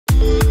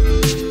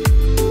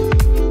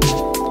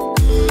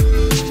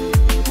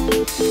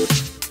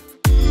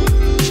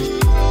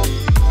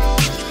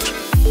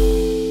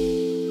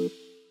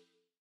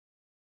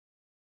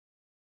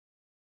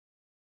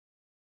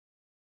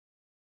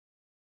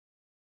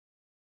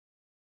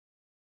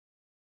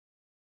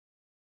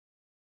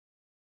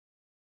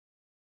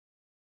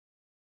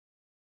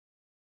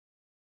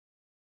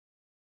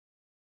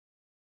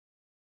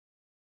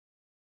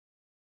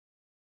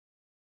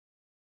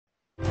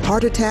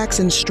Heart attacks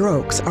and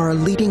strokes are a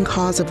leading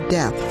cause of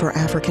death for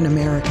African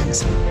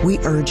Americans. We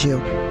urge you,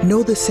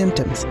 know the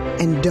symptoms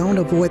and don't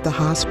avoid the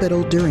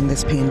hospital during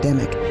this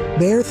pandemic.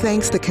 Bear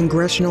thanks the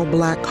Congressional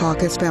Black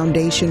Caucus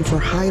Foundation for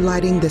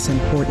highlighting this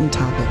important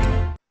topic.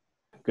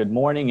 Good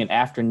morning and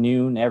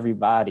afternoon,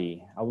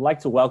 everybody. I would like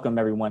to welcome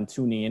everyone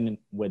tuning in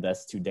with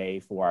us today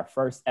for our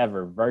first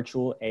ever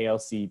virtual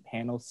ALC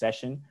panel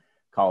session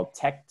called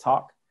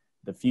TECHtalk,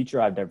 the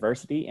Future of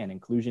Diversity and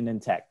Inclusion in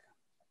Tech.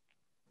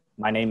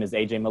 My name is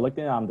AJ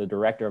Malikton. I'm the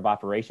Director of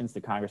Operations to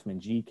Congressman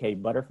G.K.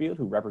 Butterfield,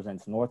 who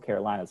represents North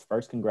Carolina's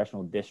 1st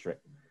Congressional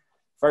District.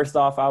 First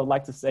off, I would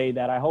like to say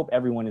that I hope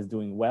everyone is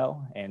doing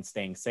well and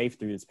staying safe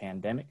through this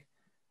pandemic.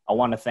 I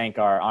want to thank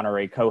our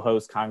honorary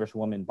co-host,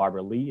 Congresswoman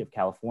Barbara Lee of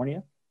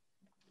California,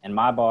 and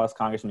my boss,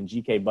 Congressman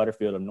G.K.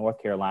 Butterfield of North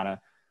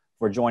Carolina,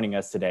 for joining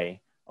us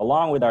today,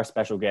 along with our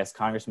special guest,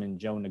 Congressman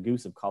Joe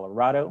Neguse of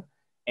Colorado,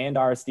 and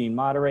our esteemed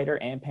moderator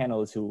and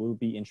panelists who will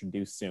be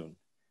introduced soon.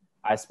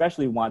 I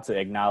especially want to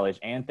acknowledge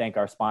and thank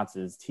our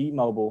sponsors,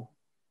 T-Mobile,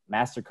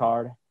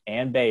 MasterCard,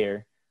 and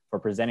Bayer for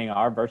presenting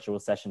our virtual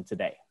session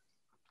today.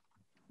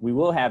 We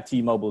will have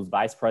T-Mobile's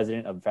Vice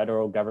President of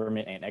Federal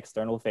Government and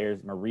External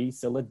Affairs, Marie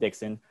Scylla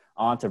Dixon,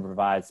 on to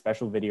provide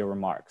special video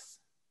remarks.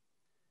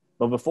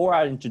 But before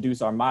I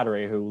introduce our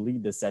moderator who will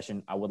lead this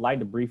session, I would like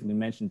to briefly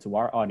mention to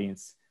our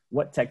audience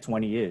what Tech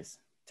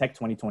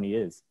 2020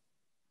 is.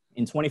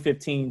 In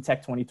 2015,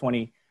 Tech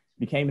 2020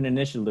 became an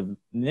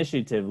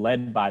initiative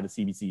led by the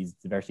CBC's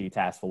Diversity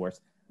Task Force,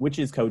 which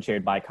is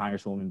co-chaired by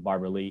Congresswoman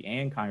Barbara Lee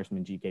and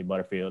Congressman G.K.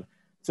 Butterfield,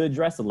 to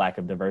address the lack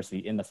of diversity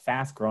in the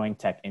fast-growing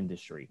tech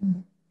industry.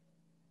 Mm-hmm.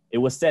 It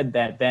was said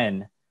that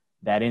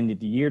in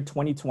the year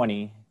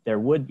 2020, there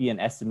would be an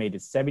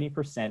estimated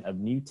 70% of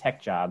new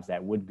tech jobs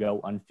that would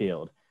go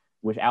unfilled,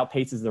 which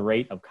outpaces the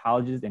rate of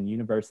colleges and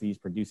universities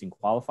producing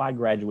qualified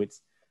graduates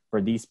for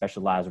these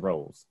specialized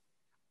roles.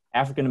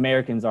 African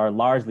Americans are a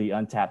largely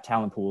untapped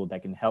talent pool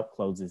that can help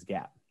close this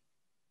gap.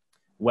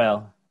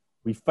 Well,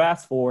 we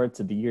fast forward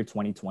to the year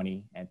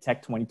 2020 and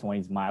Tech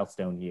 2020's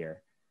milestone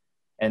year.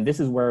 And this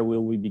is where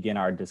we begin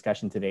our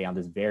discussion today on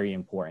this very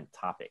important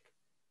topic.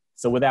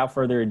 So without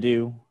further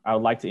ado, I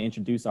would like to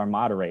introduce our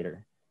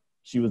moderator.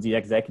 She was the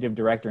Executive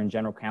Director and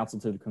General Counsel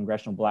to the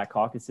Congressional Black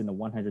Caucus in the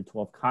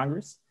 112th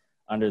Congress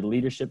under the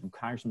leadership of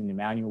Congressman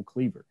Emanuel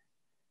Cleaver.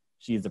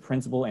 She is the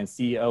principal and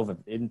CEO of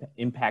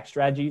Impact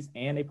Strategies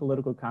and a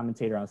political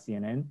commentator on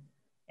CNN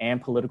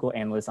and political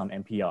analyst on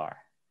NPR.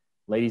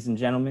 Ladies and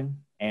gentlemen,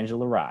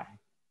 Angela Rye.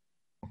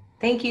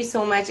 Thank you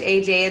so much,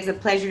 AJ. It's a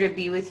pleasure to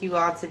be with you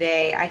all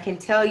today. I can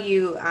tell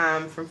you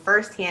from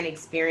firsthand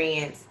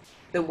experience,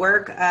 the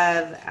work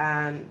of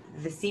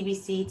the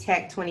CBC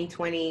Tech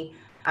 2020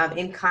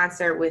 in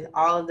concert with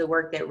all of the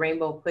work that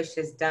Rainbow Push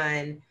has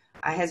done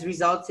has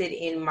resulted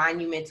in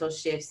monumental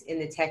shifts in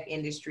the tech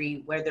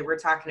industry, whether we're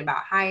talking about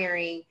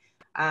hiring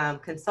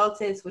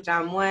consultants, which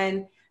I'm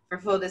one, for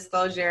full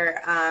disclosure,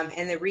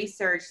 and the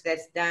research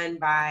that's done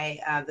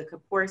by the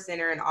Kapoor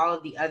Center and all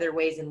of the other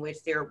ways in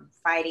which they're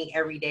fighting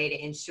every day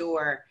to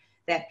ensure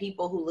that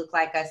people who look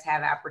like us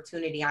have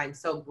opportunity. I'm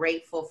so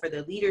grateful for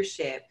the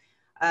leadership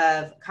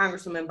of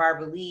Congresswoman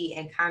Barbara Lee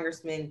and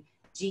Congressman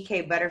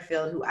G.K.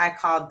 Butterfield, who I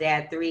call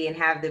Dad 3 and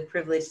have the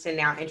privilege to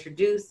now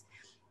introduce.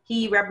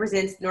 He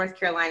represents North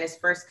Carolina's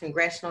 1st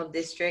Congressional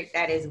District,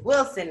 that is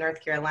Wilson, North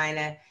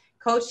Carolina,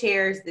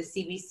 co-chairs the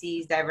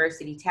CBC's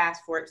Diversity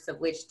Task Force, of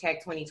which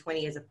Tech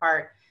 2020 is a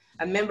part,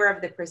 a member of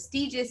the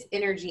prestigious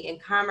Energy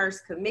and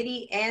Commerce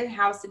Committee and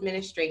House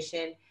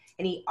Administration,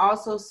 and he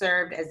also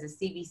served as the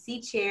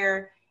CBC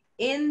chair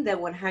in the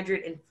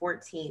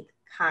 114th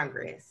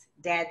Congress.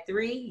 Dad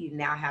 3, you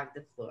now have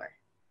the floor.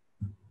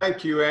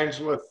 Thank you,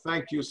 Angela.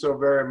 Thank you so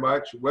very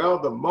much. Well,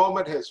 the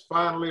moment has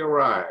finally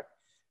arrived.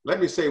 Let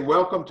me say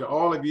welcome to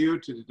all of you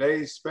to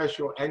today's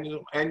special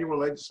annual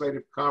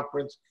Legislative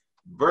Conference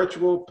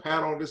virtual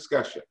panel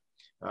discussion.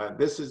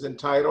 This is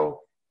entitled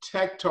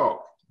TECHtalk,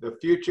 the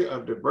Future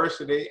of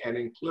Diversity and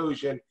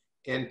Inclusion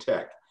in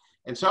Tech.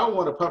 And so I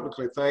want to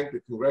publicly thank the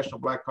Congressional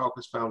Black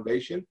Caucus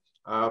Foundation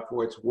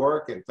for its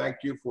work, and thank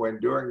you for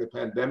enduring the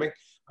pandemic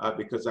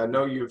because I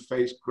know you've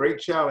faced great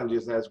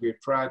challenges as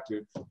we've tried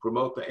to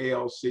promote the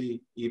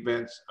ALC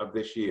events of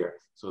this year.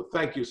 So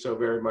thank you so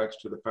very much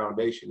to the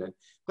foundation, and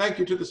thank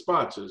you to the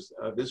sponsors.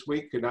 This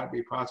week could not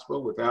be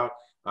possible without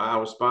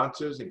our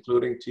sponsors,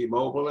 including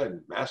T-Mobile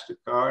and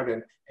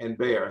MasterCard and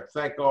Bayer.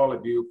 Thank all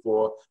of you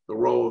for the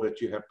role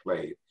that you have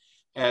played.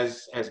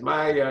 As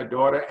my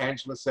daughter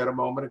Angela said a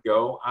moment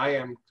ago, I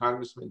am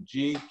Congressman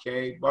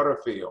G.K.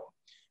 Butterfield.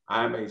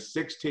 I'm a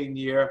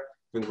 16-year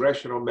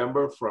congressional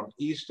member from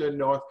Eastern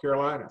North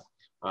Carolina.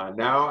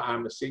 Now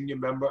I'm a senior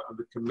member of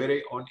the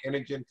Committee on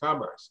Energy and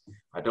Commerce.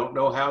 I don't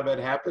know how that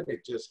happened.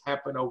 It just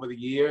happened over the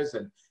years,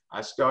 and I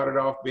started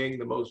off being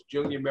the most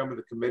junior member of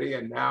the committee,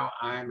 and now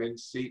I'm in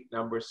seat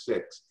number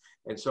 6.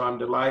 And so I'm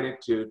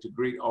delighted to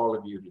greet all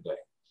of you today.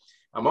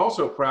 I'm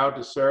also proud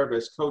to serve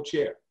as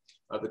co-chair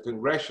of the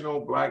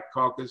Congressional Black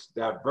Caucus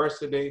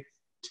Diversity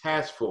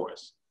Task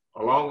Force,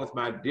 along with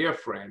my dear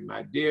friend,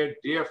 my dear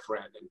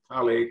friend and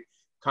colleague,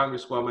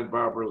 Congresswoman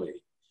Barbara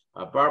Lee.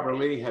 Barbara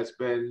Lee has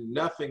been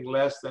nothing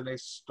less than a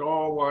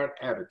stalwart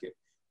advocate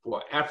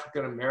for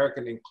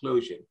African-American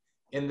inclusion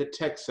in the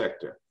tech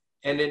sector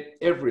and in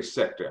every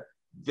sector.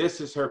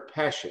 This is her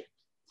passion.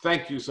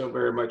 Thank you so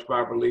very much,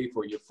 Barbara Lee,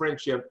 for your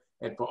friendship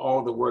and for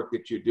all the work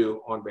that you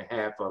do on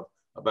behalf of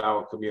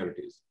our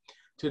communities.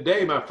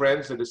 Today, my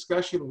friends, the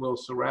discussion will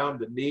surround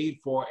the need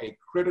for a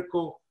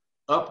critical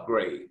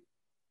upgrade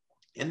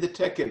in the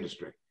tech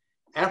industry.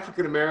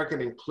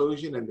 African-American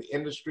inclusion in the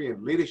industry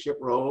and leadership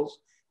roles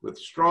with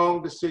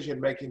strong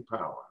decision-making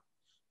power.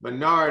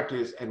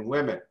 Minorities and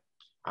women.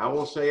 I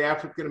will say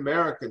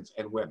African-Americans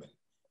and women.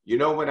 You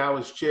know, when I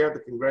was chair of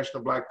the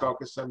Congressional Black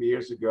Caucus some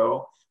years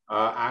ago,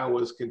 I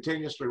was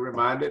continuously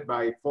reminded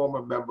by a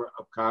former member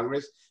of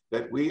Congress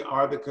that we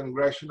are the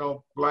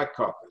Congressional Black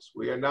Caucus.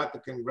 We are not the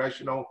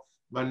Congressional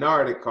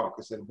Minority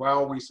Caucus. And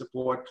while we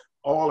support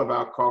all of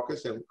our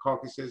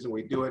caucuses, and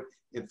we do it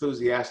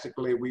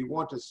enthusiastically, we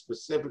want to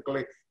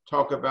specifically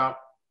talk about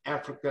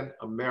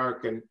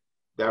African-American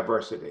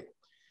diversity.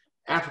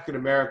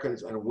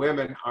 African-Americans and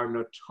women are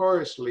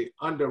notoriously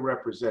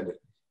underrepresented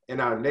in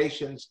our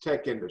nation's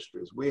tech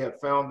industries. We have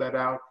found that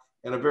out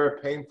in a very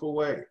painful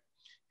way.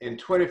 In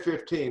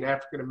 2015,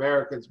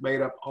 African-Americans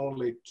made up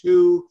only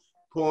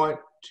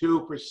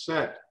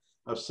 2.2%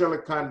 of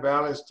Silicon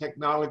Valley's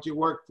technology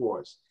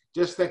workforce.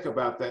 Just think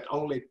about that,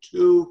 only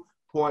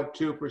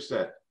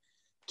 2.2%.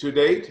 To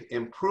date,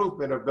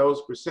 improvement of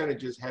those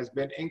percentages has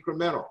been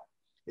incremental.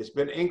 It's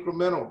been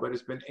incremental, but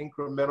it's been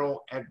incremental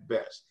at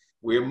best.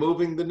 We're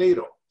moving the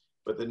needle,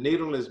 but the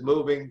needle is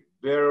moving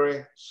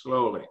very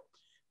slowly.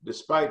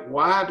 Despite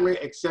widely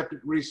accepted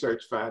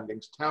research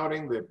findings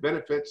touting the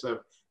benefits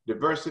of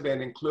diversity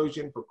and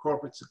inclusion for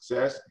corporate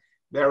success,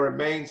 there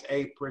remains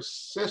a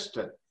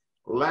persistent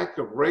lack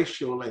of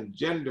racial and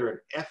gender and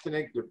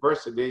ethnic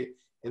diversity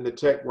in the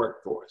tech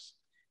workforce.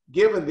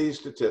 Given these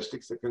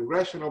statistics, the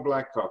Congressional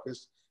Black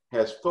Caucus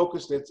has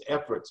focused its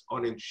efforts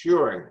on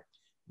ensuring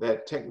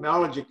that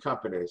technology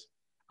companies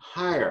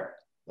hire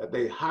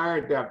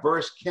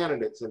diverse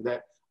candidates and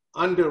that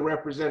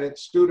underrepresented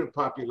student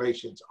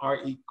populations are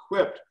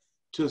equipped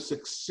to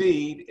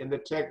succeed in the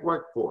tech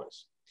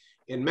workforce.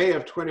 In May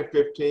of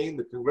 2015,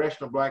 the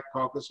Congressional Black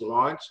Caucus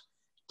launched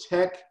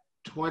Tech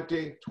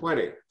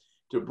 2020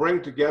 to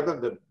bring together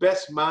the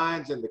best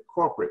minds in the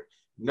corporate,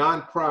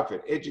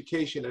 nonprofit,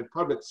 education, and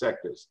public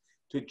sectors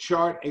to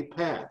chart a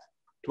path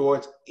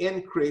towards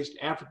increased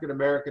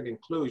African-American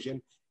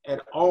inclusion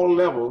at all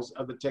levels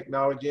of the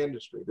technology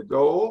industry. The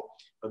goal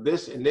of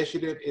this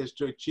initiative is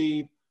to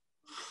achieve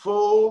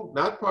full,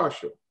 not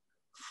partial,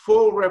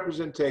 full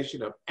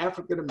representation of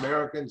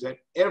African-Americans at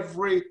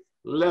every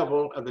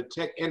level of the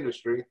tech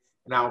industry,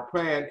 and our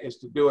plan is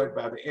to do it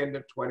by the end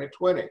of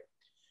 2020.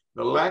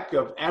 The lack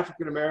of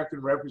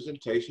African-American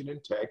representation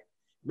in tech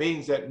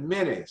means that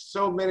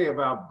so many of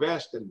our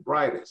best and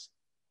brightest,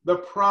 the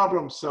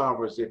problem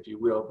solvers, if you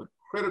will, the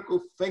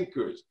critical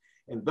thinkers,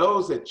 and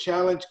those that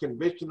challenge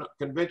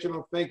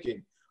conventional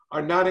thinking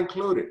are not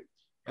included.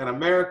 And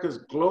America's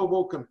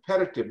global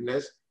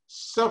competitiveness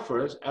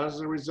suffers as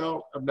a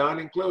result of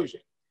non-inclusion.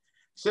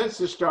 Since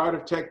the start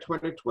of Tech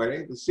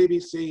 2020, the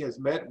CBC has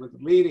met with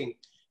leading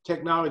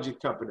technology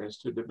companies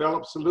to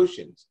develop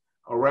solutions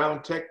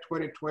around Tech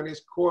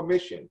 2020's core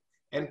mission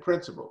and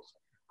principles.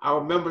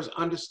 Our members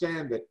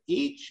understand that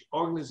each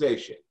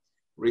organization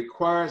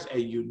requires a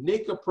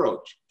unique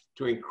approach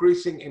to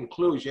increasing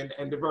inclusion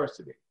and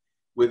diversity.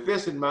 With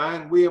this in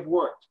mind, we have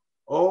worked.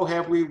 Oh,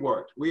 have we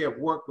worked? We have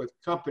worked with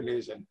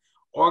companies and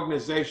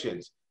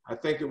organizations. I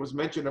think it was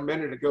mentioned a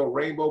minute ago,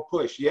 Rainbow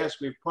Push. Yes,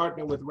 we've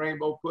partnered with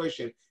Rainbow Push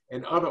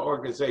and other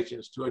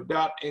organizations to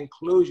adopt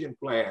inclusion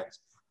plans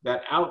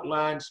that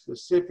outline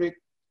specific,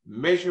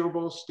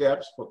 measurable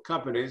steps for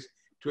companies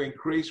to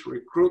increase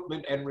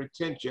recruitment and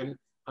retention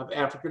of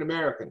African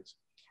Americans.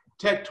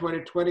 Tech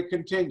 2020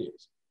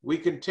 continues. We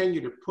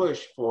continue to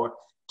push for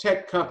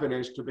tech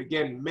companies to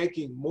begin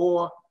making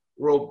more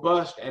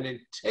robust and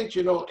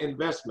intentional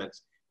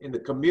investments in the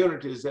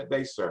communities that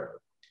they serve.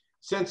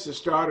 Since the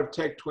start of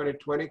Tech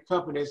 2020,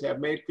 companies have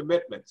made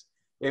commitments.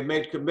 They've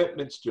made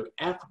commitments to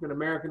African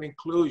American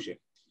inclusion,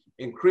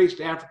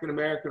 increased African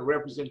American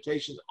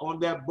representation on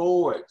their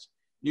boards.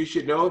 You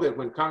should know that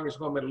when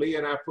Congresswoman Lee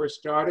and I first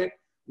started,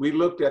 we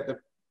looked at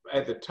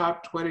the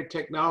top 20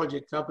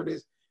 technology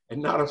companies,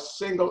 and not a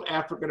single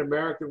African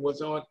American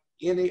was on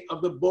any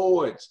of the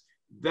boards.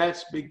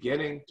 That's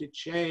beginning to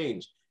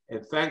change.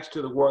 And thanks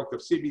to the work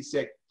of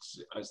CBC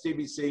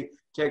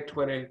Tech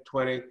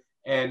 2020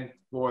 and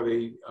for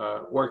the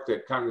work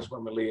that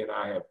Congresswoman Lee and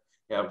I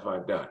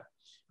have done.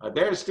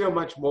 There's still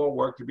much more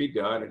work to be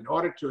done. In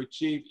order to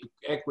achieve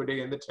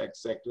equity in the tech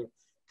sector,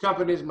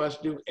 companies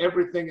must do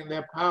everything in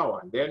their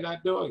power. They're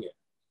not doing it.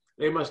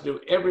 They must do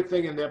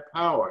everything in their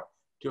power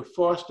to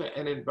foster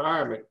an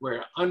environment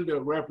where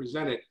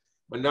underrepresented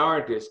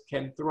minorities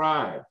can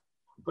thrive.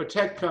 For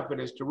tech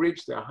companies to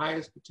reach their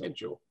highest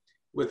potential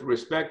with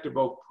respect to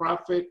both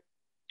profit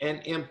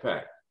and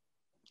impact,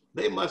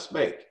 they must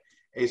make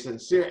a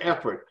sincere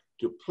effort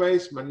to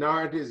place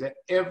minorities at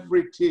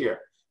every tier,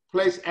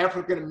 place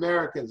African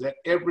Americans at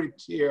every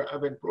tier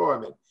of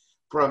employment,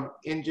 from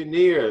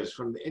engineers,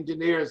 from the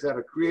engineers that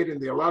are creating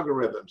the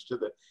algorithms to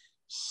the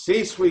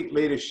C-suite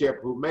leadership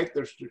who make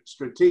the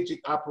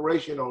strategic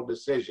operational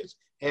decisions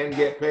and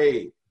get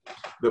paid.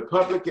 The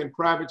public and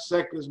private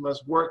sectors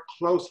must work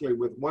closely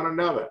with one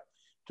another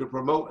to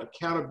promote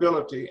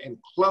accountability and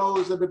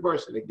close the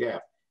diversity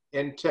gap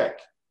in tech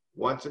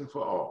once and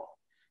for all.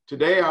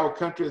 Today, our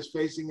country is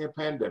facing a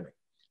pandemic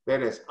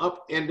that has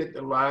upended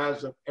the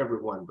lives of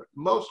everyone, but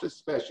most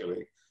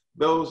especially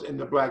those in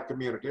the Black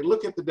community.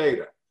 Look at the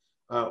data,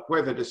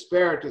 where the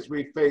disparities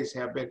we face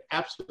have been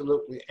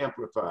absolutely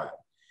amplified.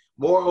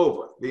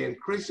 Moreover, the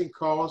increasing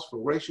calls for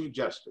racial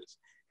justice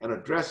and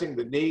addressing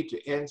the need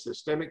to end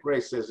systemic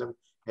racism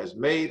has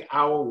made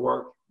our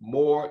work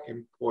more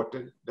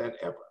important than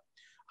ever.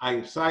 I am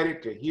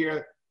excited to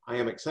hear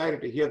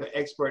the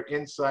expert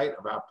insight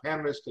of our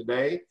panelists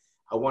today.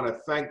 I want to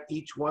thank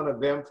each one of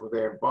them for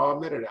their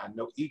involvement, and I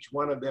know each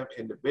one of them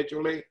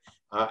individually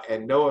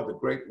and know of the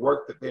great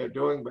work that they're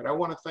doing, but I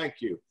want to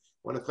thank you.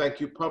 I want to thank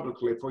you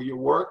publicly for your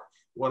work.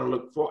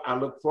 I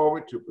look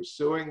forward to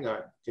pursuing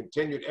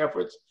continued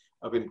efforts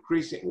of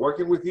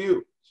working with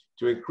you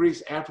to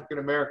increase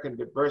African-American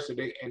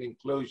diversity and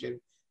inclusion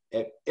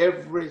at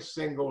every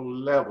single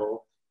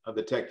level of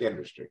the tech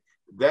industry.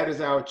 That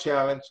is our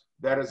challenge.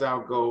 That is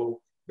our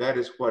goal. That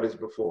is what is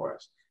before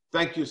us.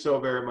 Thank you so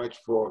very much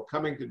for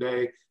coming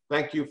today.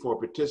 Thank you for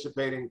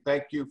participating.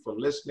 Thank you for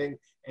listening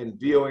and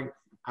viewing.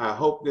 I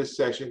hope this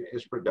session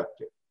is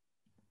productive.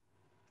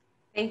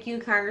 Thank you,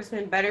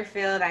 Congressman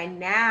Butterfield. I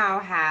now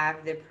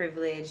have the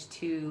privilege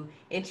to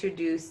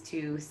introduce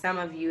to some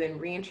of you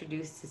and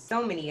reintroduce to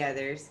so many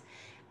others,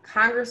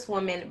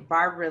 Congresswoman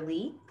Barbara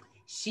Lee.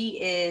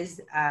 She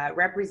is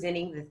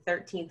representing the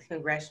 13th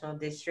Congressional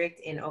District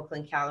in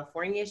Oakland,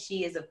 California.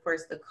 She is, of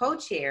course, the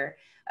co-chair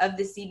of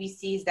the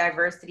CBC's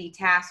Diversity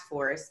Task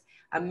Force,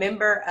 a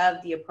member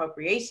of the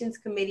Appropriations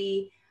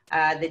Committee,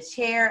 the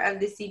chair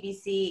of the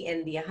CBC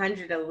in the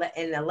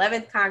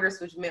 111th Congress,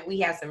 which meant we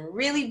had some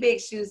really big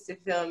shoes to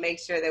fill and make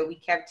sure that we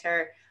kept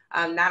her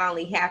not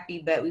only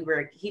happy, but we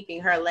were keeping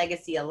her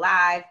legacy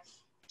alive.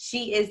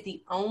 She is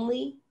the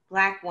only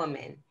Black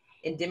woman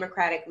in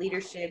Democratic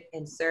leadership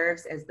and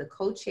serves as the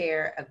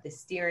co-chair of the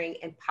Steering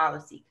and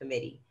Policy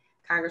Committee.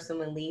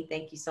 Congresswoman Lee,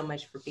 thank you so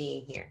much for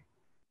being here.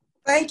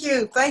 Thank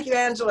you,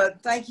 Angela.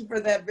 Thank you for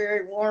that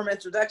very warm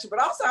introduction, but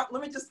also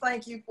let me just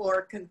thank you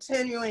for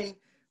continuing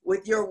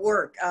with your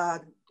work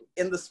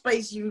in the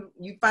space you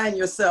find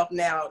yourself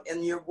now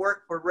in your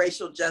work for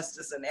racial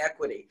justice and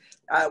equity.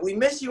 We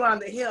miss you on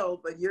the Hill,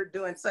 but you're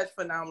doing such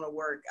phenomenal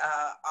work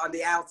on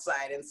the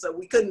outside, and so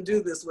we couldn't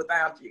do this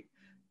without you.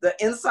 The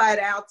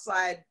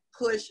inside-outside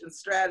push and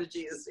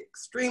strategy is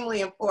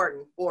extremely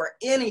important for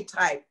any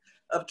type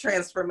of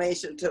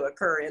transformation to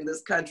occur in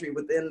this country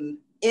within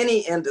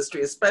any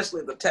industry,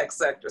 especially the tech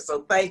sector.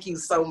 So thank you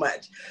so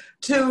much.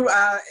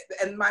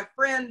 And my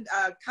friend,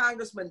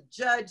 Congressman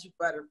Judge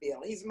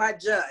Butterfield, he's my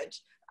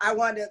judge. I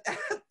want to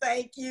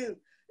thank you.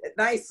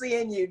 Nice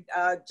seeing you,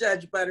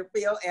 Judge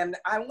Butterfield. And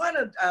I want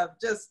to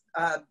just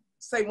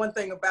say one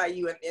thing about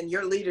you and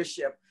your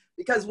leadership,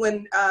 because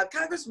when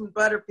Congressman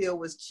Butterfield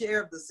was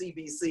chair of the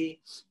CBC,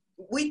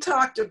 we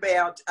talked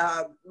about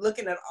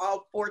looking at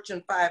all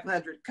Fortune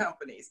 500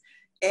 companies.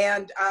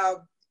 And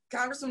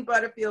Congressman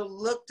Butterfield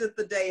looked at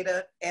the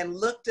data and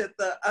looked at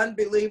the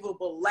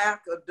unbelievable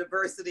lack of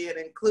diversity and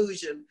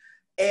inclusion.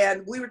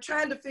 And we were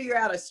trying to figure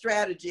out a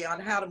strategy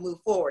on how to move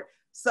forward.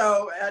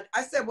 So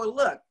I said, well,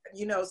 look,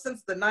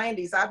 since the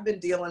 90s, I've been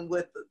dealing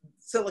with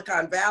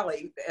Silicon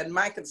Valley and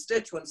my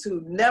constituents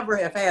who never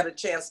have had a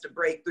chance to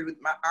break through,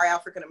 our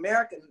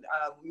African-American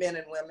men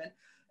and women.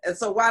 And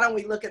so why don't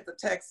we look at the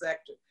tech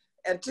sector?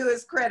 And to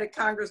his credit,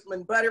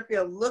 Congressman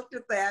Butterfield looked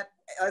at that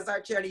as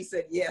our chair, and he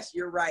said, yes,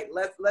 you're right.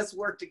 Let's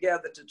work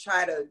together to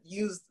try to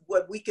use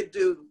what we could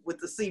do with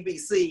the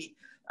CBC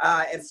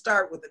and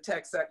start with the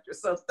tech sector.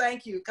 So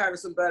thank you,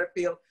 Congressman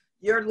Butterfield.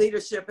 Your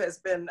leadership has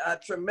been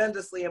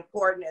tremendously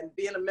important, and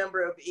being a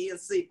member of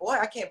E&C, boy,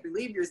 I can't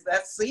believe you're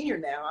that senior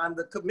now on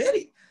the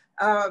committee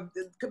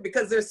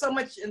because there's so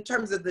much in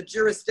terms of the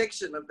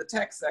jurisdiction of the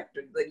tech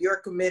sector that your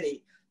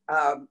committee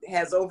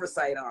has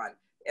oversight on.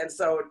 And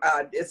so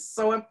it's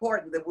so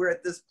important that we're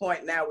at this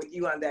point now with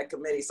you on that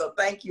committee. So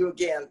thank you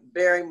again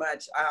very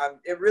much.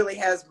 It really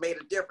has made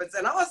a difference.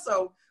 And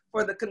also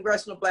for the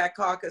Congressional Black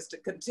Caucus to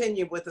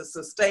continue with a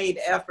sustained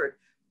effort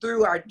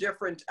through our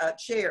different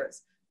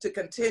chairs to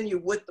continue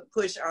with the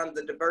push on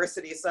the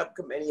diversity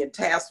subcommittee and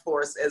task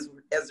force as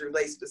it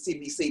relates to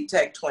CBC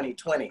Tech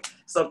 2020.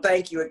 So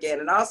thank you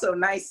again. And also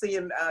nice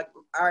seeing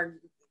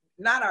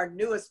not our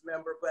newest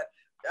member, but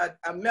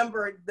a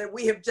member that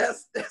we have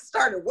just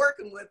started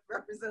working with,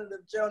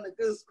 Representative Joe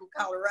Neguse from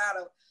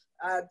Colorado.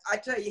 I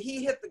tell you,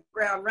 he hit the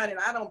ground running.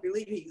 I don't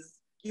believe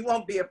he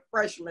won't be a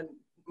freshman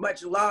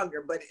much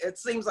longer, but it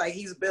seems like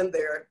he's been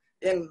there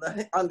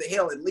on the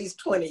Hill at least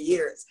 20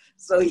 years.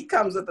 So he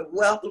comes with a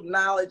wealth of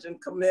knowledge and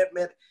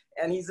commitment,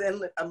 and he's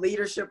in a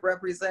leadership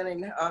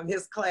representing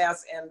his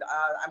class. And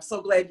I'm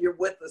so glad you're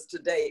with us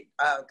today,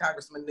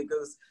 Congressman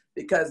Neguse,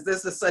 because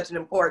this is such an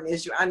important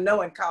issue. I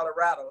know in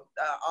Colorado,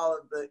 all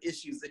of the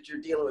issues that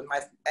you're dealing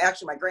with.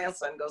 Actually, my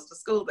grandson goes to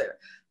school there,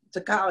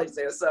 to college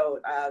there. So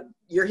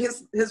you're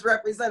his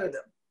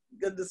representative.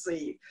 Good to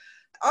see you.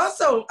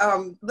 Also,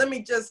 let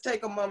me just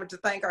take a moment to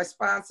thank our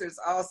sponsors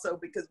also,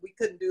 because we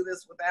couldn't do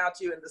this without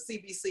you. And the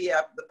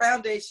CBCF, the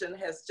foundation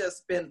has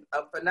just been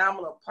a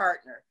phenomenal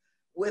partner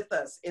with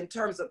us in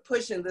terms of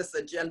pushing this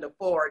agenda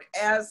forward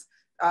as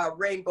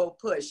Rainbow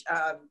Push.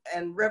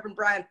 And Reverend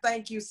Brian,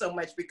 thank you so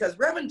much, because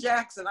Reverend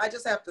Jackson, I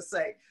just have to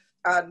say,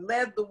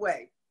 led the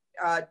way,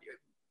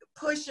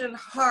 pushing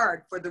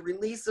hard for the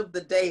release of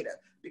the data,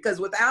 because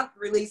without the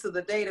release of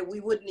the data,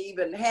 we wouldn't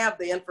even have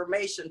the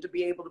information to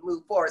be able to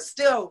move forward.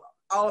 Still,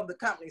 all of the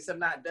companies have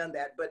not done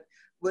that, but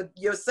with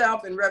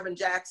yourself and Reverend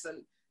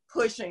Jackson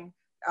pushing,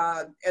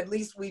 at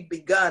least we've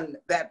begun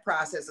that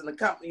process, and the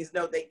companies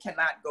know they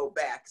cannot go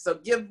back. So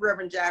give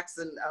Reverend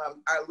Jackson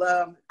our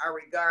love, our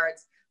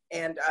regards,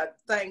 and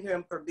thank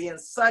him for being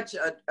such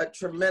a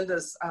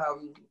tremendous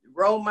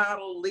role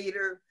model,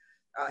 leader,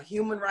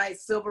 human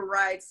rights, civil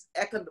rights,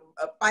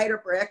 a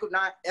fighter for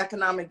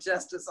economic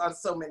justice on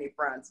so many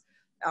fronts.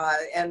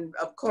 And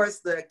of course,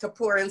 the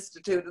Kapoor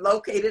Institute,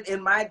 located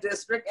in my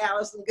district,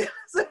 Allison,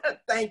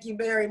 thank you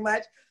very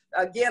much.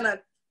 Again,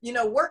 you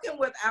know, working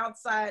with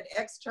outside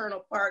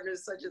external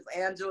partners such as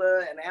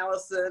Angela and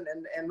Allison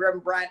and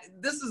Reverend Brian,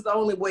 this is the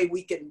only way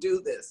we can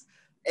do this.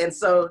 And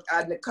so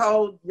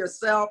Nicole,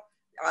 yourself,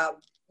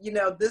 you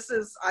know, this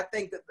is, I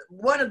think,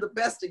 one of the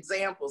best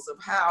examples of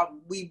how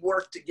we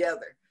work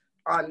together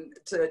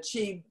to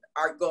achieve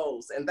our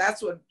goals. And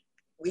that's what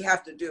we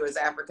have to do as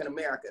African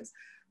Americans.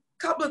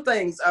 Couple of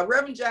things.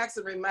 Reverend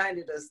Jackson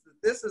reminded us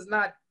that this is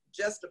not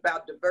just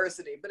about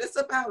diversity, but it's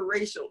about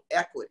racial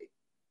equity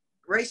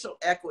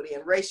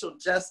and racial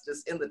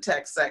justice in the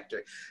tech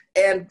sector.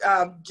 And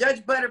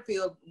Judge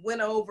Butterfield went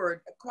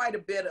over quite a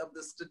bit of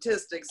the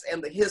statistics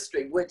and the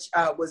history, which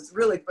was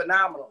really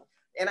phenomenal.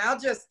 And I'll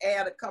just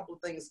add a couple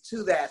of things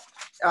to that.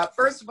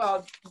 First of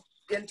all,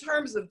 in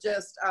terms of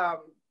just,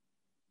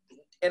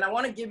 and I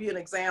want to give you an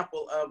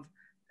example of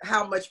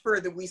how much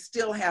further we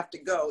still have to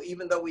go,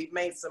 even though we've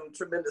made some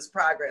tremendous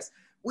progress.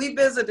 We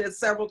visited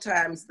several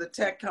times the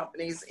tech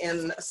companies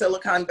in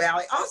Silicon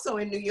Valley, also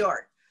in New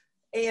York.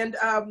 And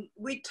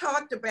we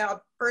talked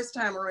about, first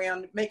time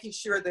around, making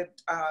sure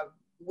that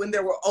when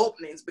there were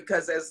openings,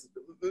 because as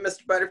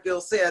Mr.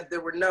 Butterfield said, there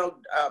were no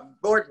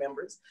board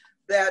members,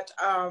 that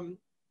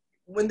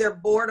when there are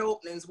board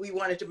openings, we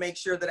wanted to make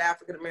sure that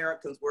African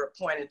Americans were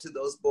appointed to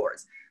those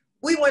boards.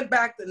 We went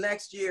back the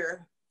next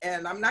year,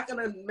 and I'm not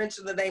going to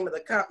mention the name of the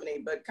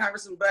company, but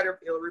Congressman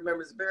Butterfield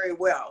remembers very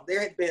well.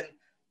 There had been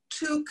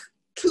two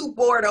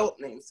board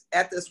openings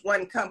at this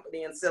one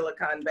company in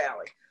Silicon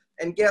Valley.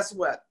 And guess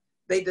what?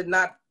 They did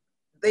not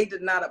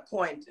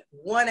appoint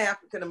one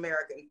African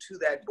American to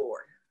that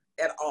board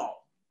at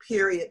all,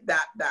 period, ...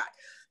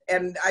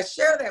 And I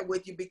share that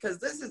with you because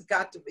this has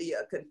got to be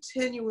a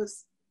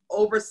continuous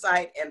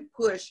oversight and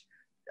push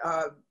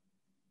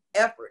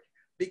effort,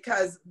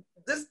 because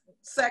this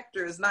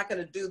sector is not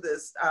going to do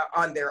this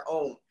on their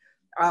own.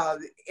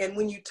 And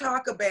when you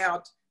talk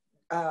about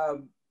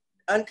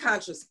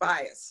unconscious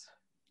bias,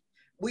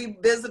 we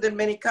visited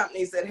many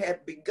companies that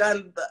had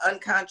begun the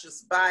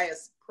unconscious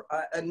bias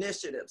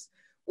initiatives.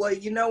 Well,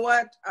 you know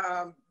what?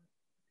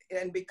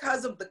 And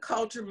because of the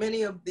culture,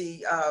 many of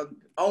the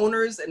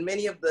owners and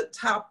many of the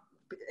top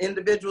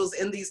individuals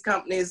in these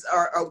companies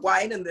are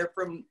white, and they're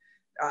from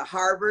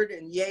Harvard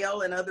and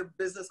Yale and other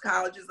business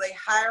colleges. They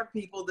hire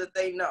people that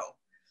they know.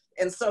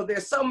 And so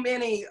there's so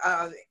many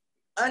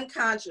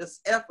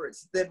unconscious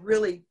efforts that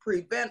really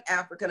prevent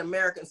African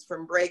Americans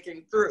from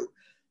breaking through.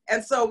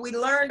 And so we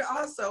learned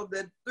also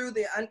that through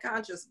the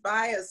unconscious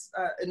bias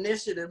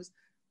initiatives,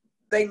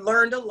 they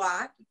learned a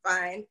lot,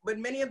 fine, but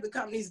many of the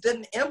companies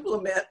didn't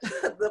implement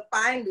the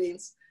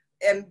findings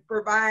and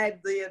provide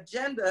the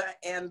agenda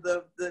and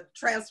the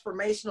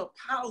transformational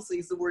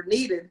policies that were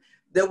needed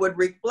that would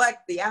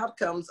reflect the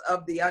outcomes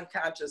of the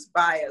unconscious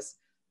bias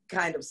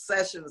kind of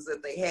sessions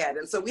that they had.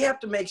 And so we have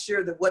to make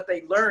sure that what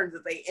they learned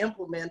that they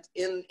implement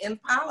in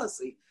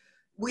policy.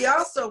 We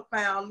also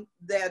found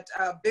that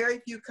very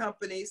few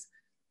companies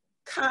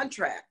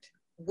contract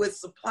with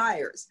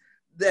suppliers,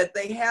 that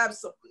they have,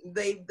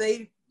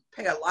 they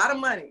pay a lot of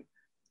money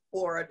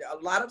for a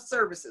lot of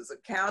services,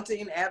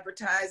 accounting,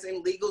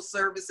 advertising, legal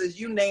services,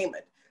 you name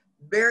it.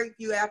 Very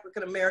few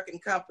African-American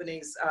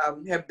companies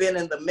have been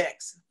in the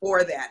mix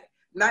for that.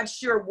 Not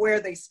sure where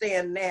they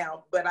stand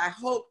now, but I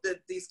hope that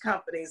these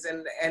companies,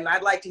 and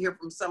I'd like to hear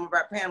from some of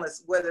our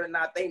panelists, whether or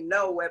not they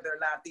know whether or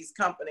not these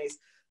companies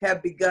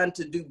have begun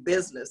to do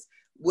business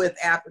with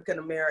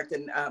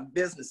African-American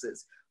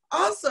businesses.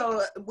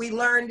 Also, we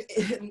learned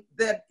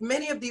that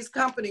many of these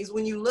companies,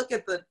 when you look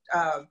at the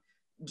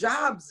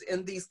jobs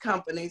in these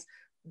companies,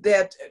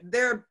 that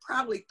there are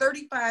probably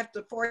 35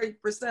 to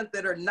 40%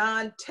 that are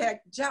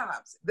non-tech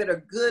jobs, that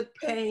are good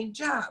paying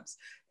jobs.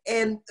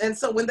 And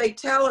so when they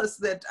tell us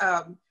that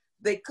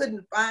they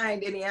couldn't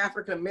find any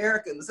African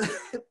Americans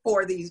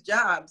for these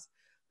jobs.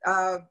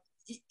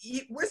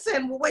 We're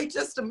saying, well, wait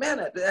just a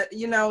minute,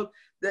 you know,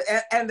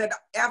 and that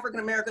African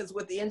Americans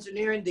with the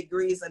engineering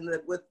degrees and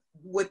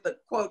with the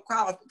quote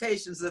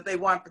qualifications that they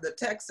want for the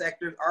tech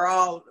sector are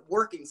all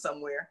working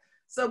somewhere.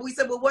 So we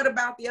said, well, what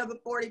about the other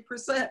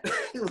 40%?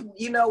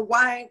 You know,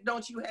 why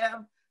don't you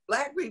have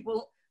Black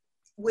people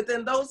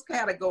within those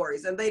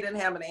categories? And they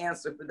didn't have an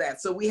answer for that.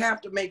 So we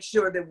have to make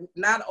sure that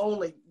not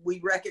only we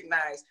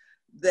recognize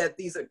that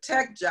these are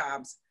tech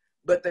jobs,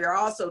 but they're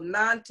also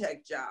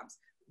non-tech jobs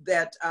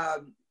that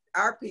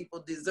our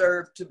people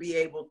deserve to be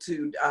able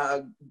to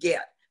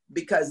get,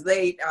 because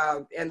they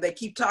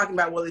keep talking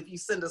about, well, if you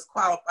send us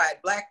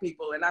qualified Black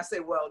people, and I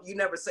say, well, you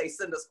never say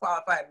send us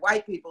qualified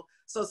white people,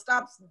 so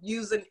stop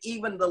using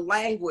even the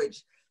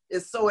language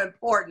is so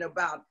important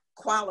about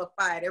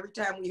qualified. Every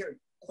time we hear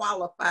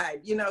qualified,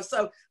 you know,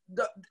 so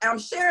I'm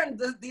sharing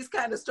these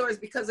kind of stories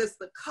because it's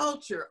the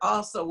culture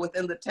also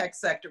within the tech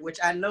sector, which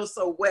I know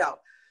so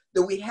well,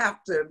 that we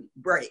have to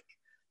break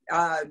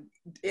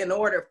in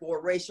order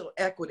for racial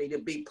equity to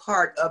be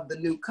part of the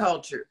new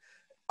culture.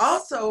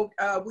 Also,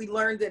 we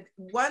learned that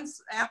once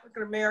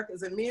African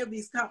Americans in many of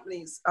these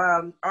companies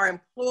are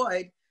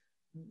employed,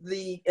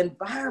 the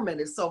environment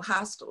is so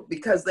hostile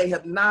because they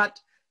have not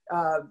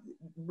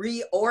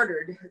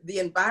reordered the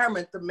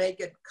environment to make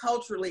it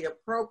culturally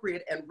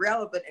appropriate and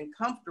relevant and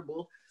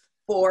comfortable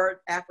for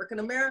African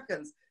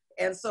Americans.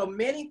 And so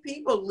many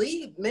people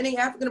leave, many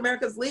African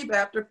Americans leave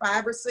after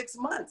 5 or 6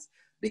 months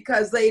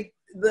because the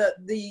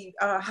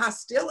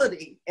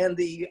hostility and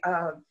the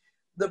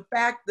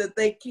fact that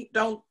they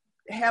don't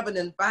have an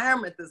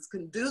environment that's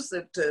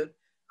conducive to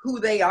who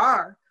they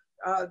are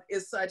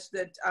is such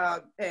that,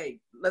 hey,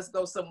 let's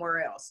go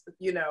somewhere else.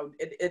 You know,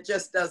 it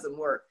just doesn't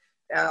work.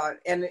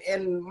 And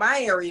in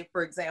my area,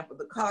 for example,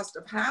 the cost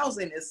of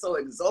housing is so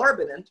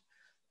exorbitant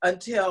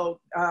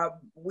until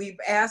we've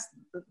asked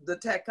the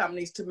tech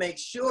companies to make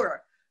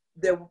sure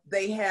that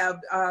they have,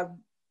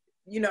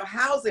 you know,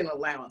 housing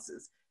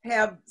allowances,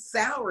 have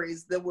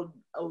salaries that would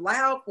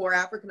allow for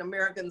African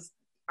Americans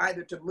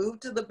either to move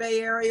to the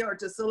Bay Area or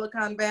to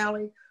Silicon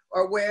Valley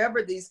or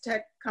wherever these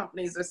tech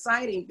companies are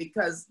citing,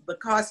 because the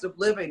cost of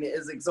living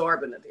is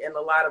exorbitant in a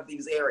lot of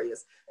these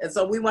areas. And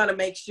so we want to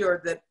make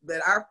sure that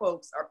our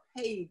folks are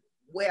paid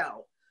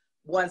well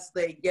once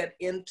they get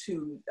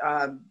into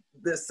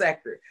this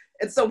sector.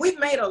 And so we've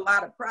made a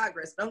lot of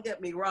progress, don't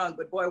get me wrong,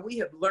 but boy, we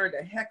have learned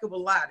a heck of a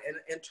lot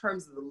in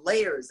terms of the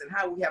layers and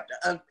how we have to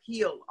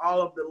unpeel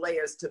all of the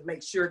layers to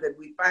make sure that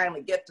we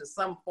finally get to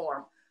some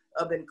form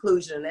of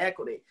inclusion and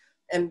equity.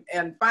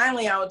 And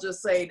finally, I'll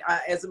just say,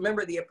 as a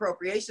member of the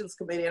Appropriations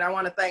Committee, and I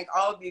want to thank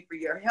all of you for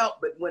your help,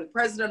 but when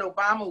President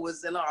Obama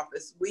was in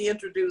office, we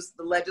introduced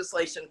the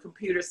legislation,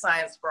 Computer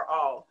Science for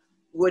All,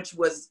 which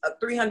was a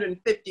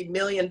 $350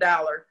 million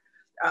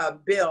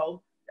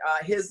bill,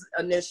 his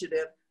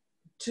initiative,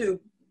 to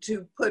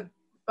put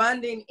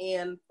funding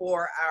in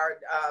for our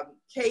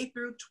K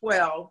through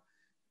 12,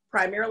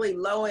 primarily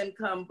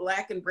low-income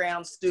Black and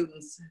brown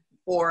students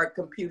for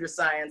computer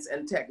science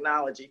and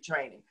technology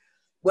training.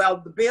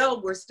 Well, the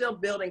bill, we're still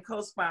building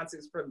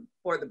co-sponsors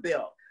for the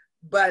bill.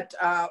 But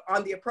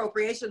on the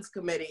Appropriations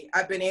Committee,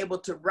 I've been able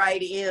to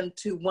write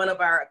into one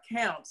of our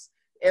accounts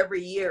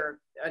every year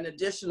an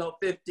additional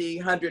 50,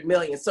 100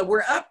 million. So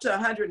we're up to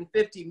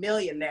 150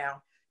 million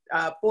now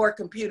for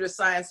Computer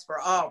Science for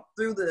All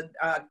through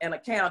an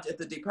account at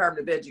the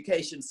Department of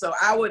Education. So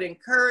I would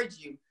encourage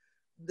you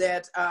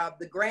that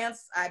the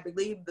grants, I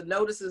believe the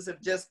notices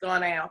have just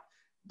gone out,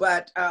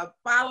 but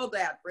follow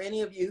that for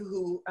any of you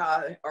who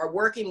are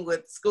working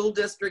with school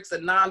districts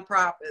and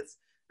nonprofits,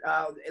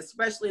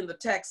 especially in the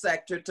tech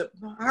sector, to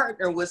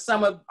partner with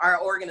some of our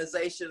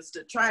organizations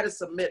to try to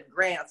submit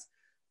grants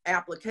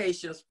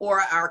applications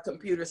for our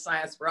Computer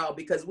Science for All,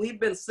 because we've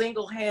been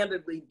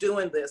single-handedly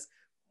doing this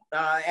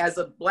as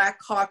a Black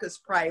Caucus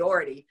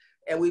priority.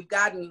 And we've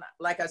gotten,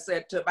 like I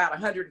said, to about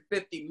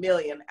 150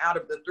 million out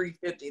of the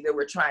 350 that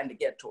we're trying to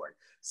get toward.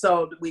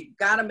 So we've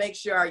got to make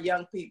sure our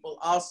young people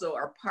also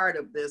are part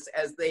of this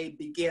as they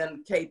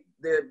begin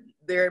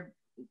their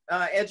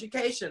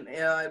education,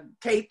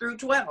 K through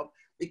 12,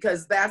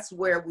 because that's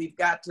where we've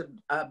got to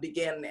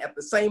begin. At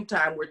the same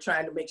time, we're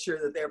trying to make sure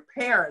that their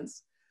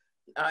parents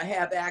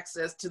have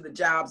access to the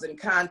jobs and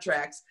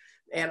contracts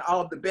and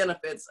all of the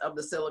benefits of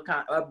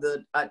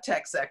the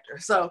tech sector.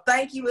 So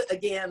thank you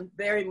again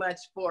very much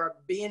for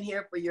being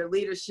here, for your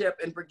leadership,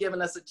 and for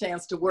giving us a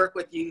chance to work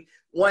with you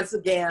once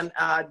again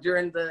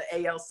during the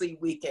ALC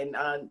weekend.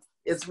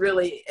 It's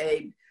really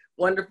a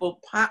wonderful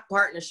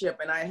partnership,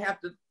 and I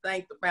have to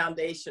thank the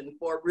foundation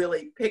for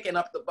really picking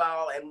up the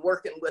ball and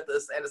working with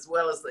us, and as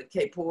well as the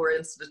Kapoor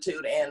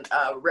Institute and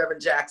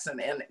Reverend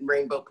Jackson and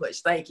Rainbow Push.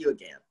 Thank you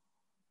again.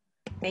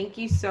 Thank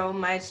you so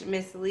much,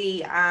 Ms.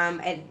 Lee.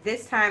 At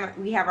this time,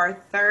 we have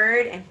our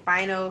third and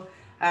final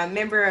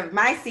member of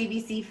my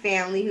CBC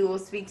family who will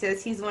speak to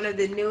us. He's one of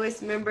the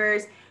newest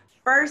members,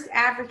 first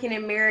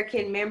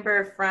African-American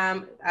member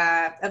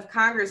of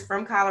Congress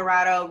from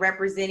Colorado,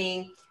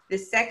 representing the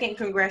 2nd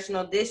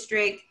Congressional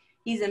District.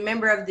 He's a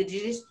member of the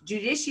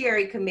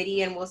Judiciary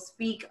Committee and will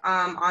speak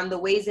on the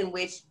ways in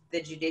which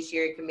the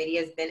Judiciary Committee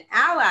has been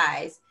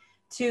allies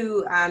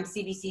to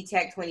CBC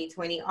Tech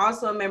 2020.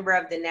 Also a member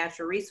of the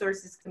Natural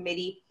Resources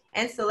Committee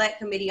and Select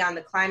Committee on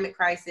the Climate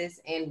Crisis.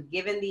 And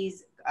given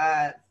these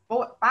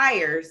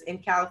fires in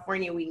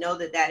California, we know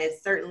that that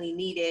is certainly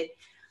needed.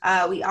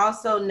 We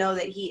also know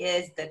that he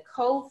is the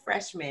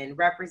co-freshman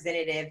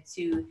representative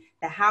to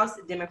the House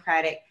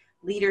Democratic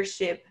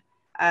Leadership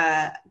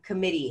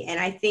Committee. And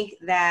I think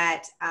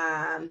that,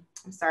 I'm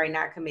sorry,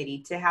 not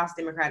committee, to House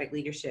Democratic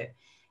Leadership.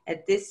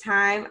 At this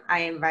time, I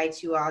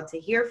invite you all to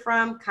hear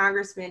from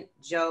Congressman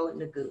Joe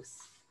Neguse.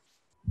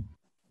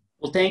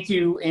 Well, thank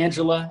you,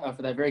 Angela,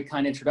 for that very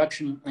kind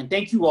introduction. And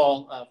thank you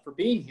all for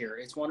being here.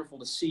 It's wonderful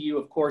to see you,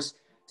 of course,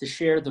 to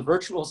share the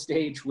virtual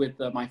stage with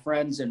my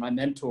friends and my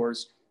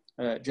mentors,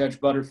 Judge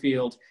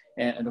Butterfield,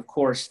 and of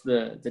course,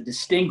 the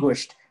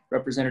distinguished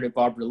Representative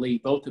Barbara Lee,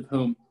 both of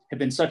whom have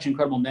been such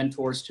incredible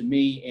mentors to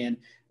me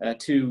and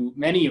to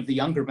many of the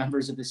younger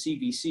members of the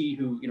CBC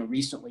who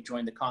recently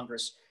joined the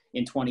Congress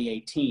in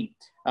 2018.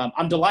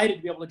 I'm delighted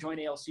to be able to join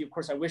ALC. Of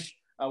course, I wish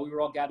we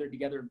were all gathered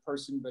together in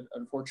person, but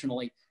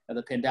unfortunately,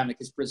 the pandemic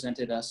has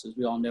presented us, as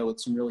we all know, with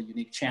some really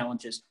unique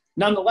challenges.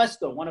 Nonetheless,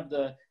 though, one of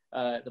the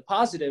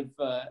positive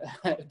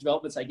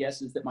developments, I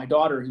guess, is that my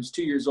daughter, who's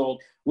 2 years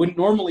old, wouldn't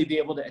normally be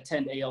able to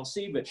attend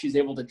ALC, but she's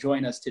able to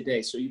join us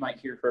today. So you might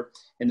hear her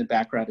in the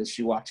background as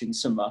she's watching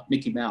some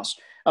Mickey Mouse.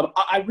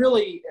 I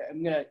really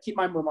am going to keep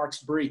my remarks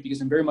brief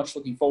because I'm very much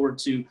looking forward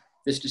to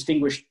this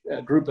distinguished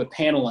group of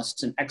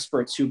panelists and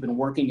experts who've been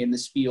working in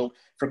this field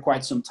for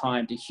quite some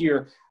time to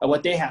hear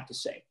what they have to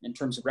say in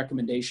terms of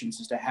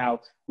recommendations as to how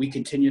we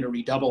continue to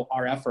redouble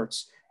our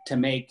efforts to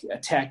make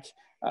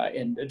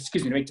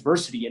to make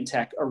diversity in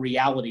tech a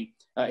reality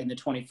in the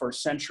 21st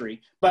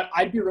century. But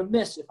I'd be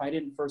remiss if I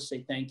didn't first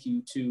say thank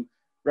you to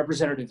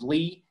Representative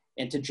Lee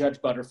and to Judge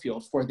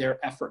Butterfield for their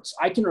efforts.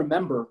 I can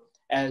remember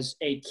as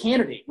a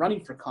candidate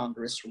running for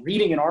Congress,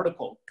 reading an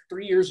article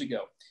 3 years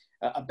ago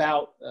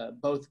about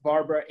both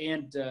Barbara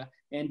and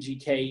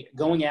GK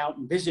going out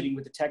and visiting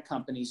with the tech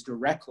companies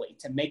directly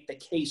to make the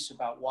case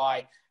about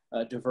why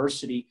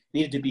diversity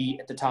needed to be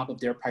at the top of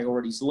their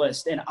priorities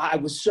list. And I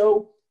was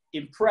so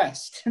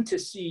impressed to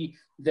see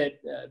that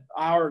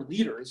our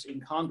leaders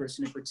in Congress,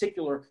 and in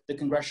particular the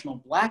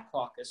Congressional Black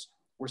Caucus,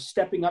 were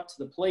stepping up to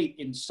the plate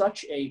in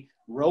such a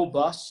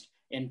robust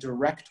and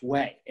direct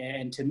way.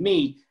 And to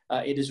me,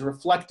 it is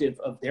reflective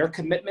of their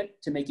commitment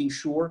to making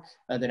sure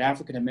that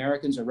African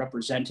Americans are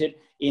represented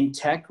in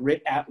tech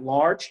writ at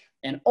large,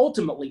 and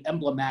ultimately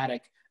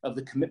emblematic of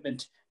the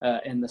commitment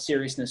and the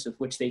seriousness of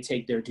which they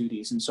take their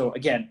duties. And so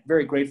again,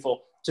 very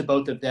grateful to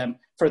both of them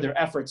for their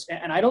efforts.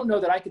 And I don't know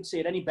that I could say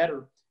it any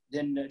better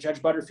than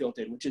Judge Butterfield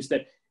did, which is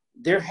that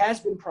there has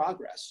been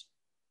progress.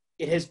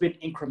 It has been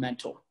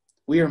incremental.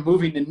 We are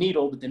moving the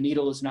needle, but the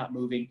needle is not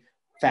moving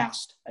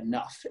fast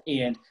enough.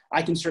 And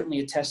I can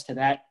certainly attest to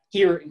that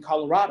here in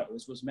Colorado.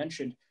 As was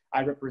mentioned,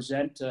 I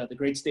represent the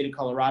great state of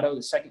Colorado,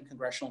 the 2nd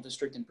Congressional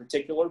District in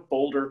particular,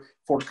 Boulder,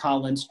 Fort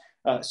Collins,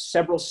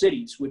 several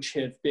cities which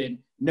have been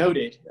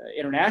noted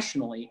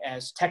internationally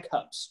as tech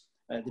hubs.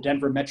 The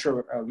Denver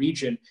metro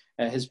region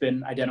has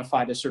been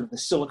identified as sort of the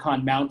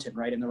Silicon Mountain,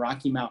 right, in the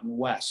Rocky Mountain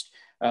West,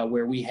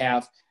 where we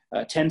have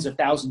tens of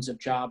thousands of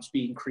jobs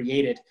being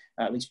created,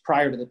 at least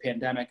prior to the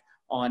pandemic,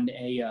 on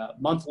a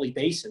monthly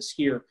basis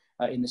here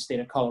in the state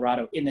of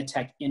Colorado in the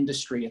tech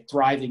industry, a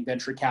thriving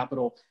venture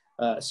capital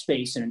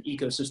space and an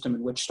ecosystem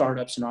in which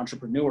startups and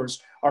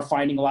entrepreneurs are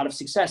finding a lot of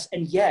success.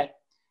 And yet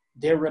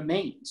there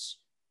remains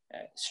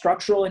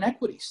structural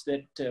inequities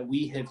that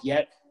we have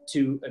yet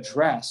to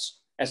address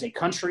as a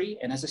country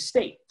and as a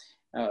state.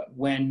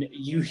 When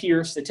you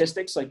hear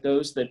statistics like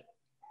those that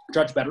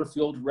Judge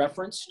Butterfield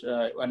referenced,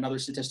 another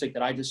statistic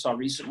that I just saw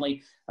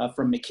recently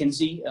from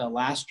McKinsey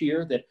last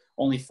year, that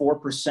only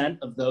 4%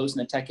 of those in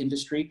the tech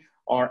industry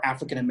are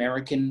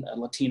African-American,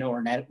 Latino,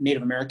 or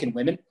Native American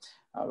women,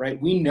 right?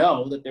 We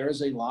know that there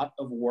is a lot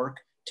of work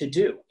to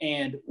do.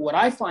 And what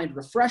I find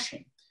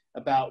refreshing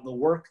about the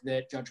work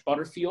that Judge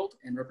Butterfield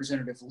and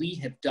Representative Lee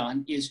have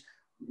done is,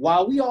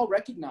 while we all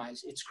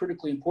recognize it's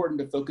critically important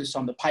to focus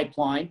on the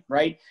pipeline,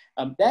 right?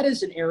 That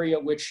is an area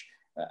which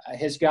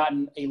has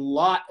gotten a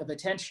lot of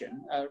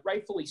attention,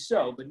 rightfully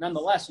so, but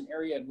nonetheless an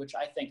area in which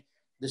I think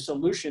the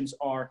solutions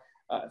are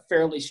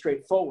fairly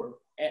straightforward.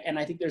 And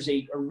I think there's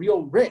a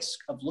real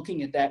risk of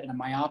looking at that in a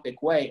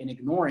myopic way and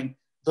ignoring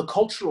the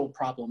cultural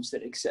problems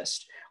that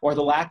exist, or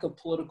the lack of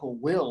political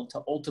will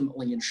to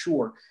ultimately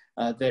ensure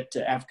that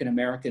African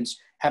Americans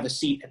have a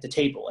seat at the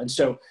table. And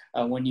so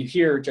when you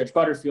hear Judge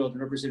Butterfield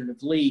and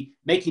Representative Lee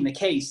making the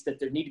case that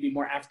there need to be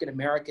more African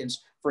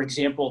Americans, for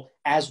example,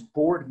 as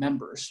board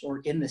members or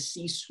in the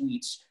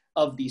C-suites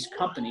of these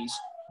companies,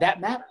 that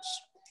matters.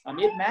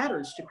 It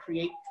matters to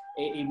create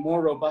a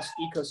more robust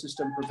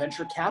ecosystem for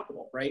venture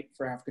capital, right,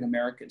 for African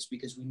Americans,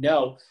 because we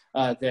know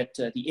that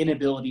the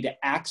inability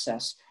to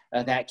access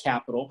that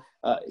capital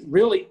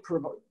really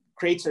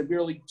creates a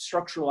really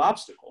structural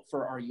obstacle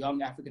for our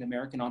young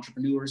African-American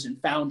entrepreneurs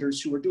and founders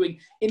who are doing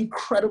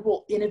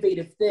incredible,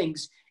 innovative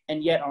things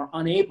and yet are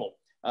unable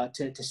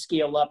to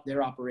scale up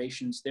their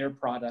operations, their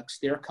products,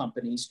 their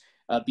companies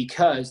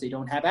because they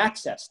don't have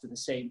access to the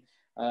same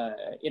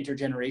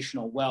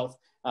intergenerational wealth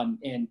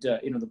and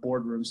the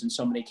boardrooms in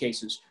so many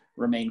cases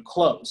remain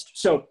closed.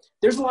 So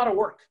there's a lot of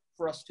work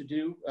for us to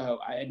do.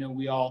 I know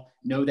we all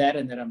know that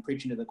and that I'm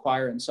preaching to the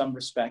choir in some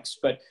respects,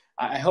 but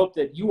I hope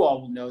that you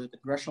all will know that the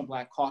Congressional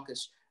Black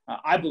Caucus,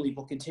 I believe,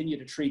 will continue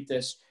to treat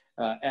this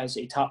as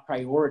a top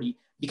priority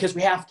because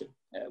we have to.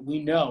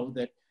 We know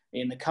that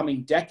in the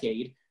coming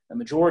decade, the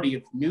majority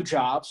of new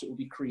jobs that will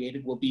be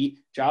created will be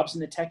jobs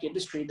in the tech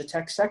industry, the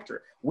tech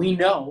sector. We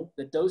know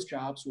that those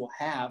jobs will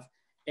have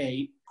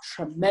a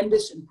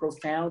tremendous and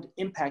profound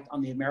impact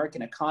on the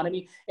American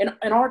economy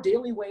and our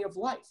daily way of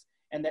life.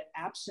 And that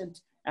absent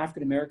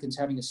African Americans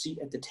having a seat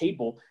at the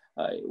table,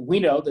 we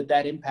know that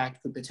that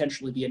impact could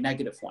potentially be a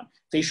negative one.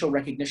 Facial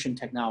recognition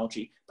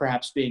technology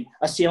perhaps being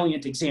a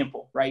salient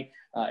example, right?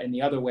 And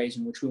the other ways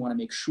in which we want to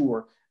make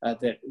sure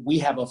that we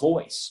have a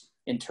voice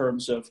in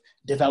terms of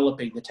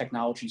developing the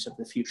technologies of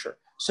the future.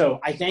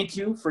 So I thank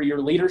you for your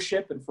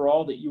leadership and for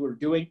all that you are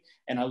doing.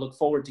 And I look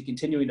forward to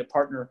continuing to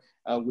partner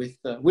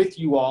with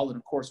you all and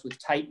of course with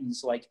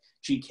titans like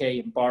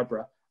GK and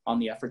Barbara on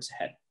the efforts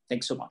ahead.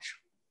 Thanks so much.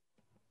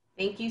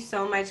 Thank you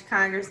so much,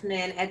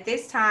 Congressman. At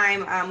this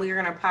time, we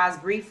are going to pause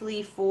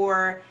briefly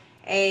for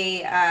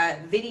a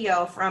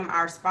video from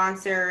our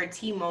sponsor,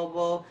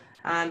 T-Mobile.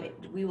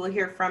 We will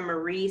hear from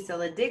Marie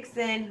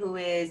Silla-Dixon, who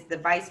is the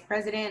Vice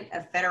President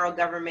of Federal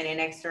Government and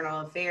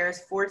External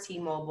Affairs for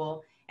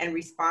T-Mobile and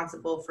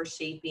responsible for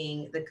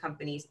shaping the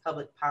company's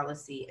public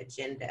policy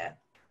agenda.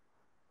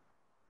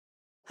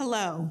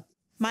 Hello,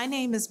 my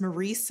name is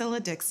Marie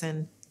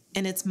Silla-Dixon,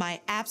 and it's my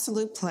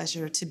absolute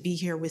pleasure to be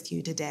here with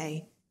you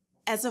today.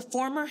 As a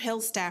former Hill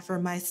staffer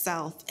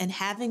myself, and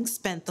having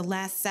spent the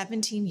last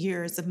 17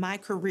 years of my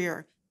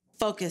career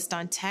focused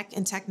on tech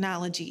and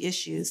technology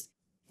issues,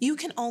 you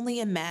can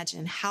only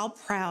imagine how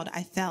proud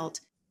I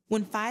felt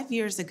when 5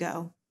 years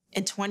ago,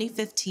 in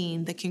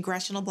 2015, the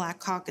Congressional Black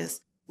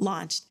Caucus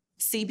launched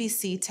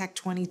CBC Tech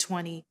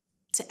 2020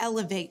 to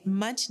elevate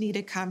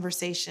much-needed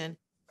conversation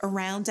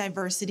around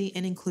diversity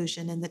and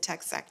inclusion in the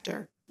tech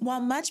sector. While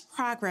much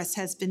progress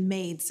has been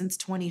made since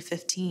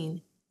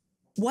 2015,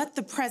 what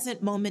the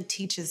present moment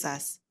teaches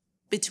us,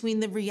 between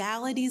the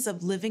realities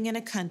of living in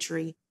a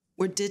country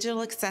where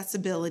digital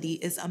accessibility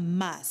is a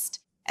must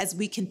as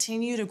we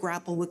continue to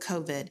grapple with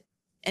COVID,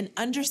 and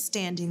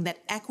understanding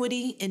that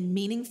equity and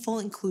meaningful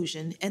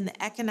inclusion in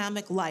the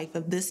economic life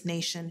of this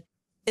nation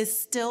is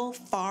still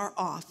far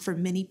off for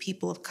many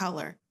people of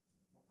color,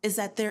 is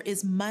that there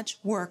is much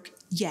work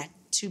yet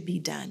to be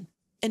done.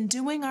 In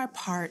doing our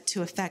part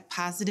to affect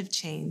positive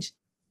change,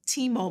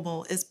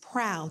 T-Mobile is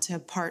proud to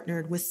have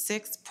partnered with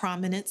 6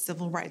 prominent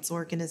civil rights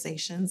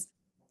organizations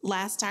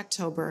last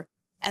October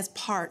as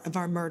part of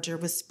our merger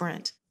with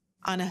Sprint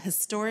on a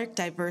historic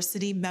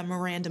diversity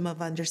memorandum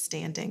of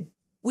understanding.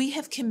 We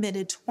have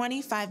committed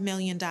 $25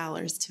 million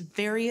to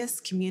various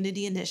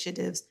community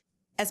initiatives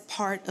as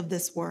part of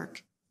this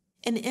work.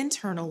 And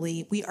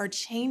internally, we are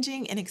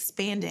changing and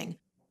expanding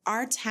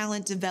our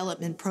talent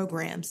development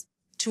programs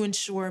to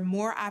ensure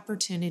more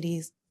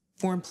opportunities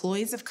for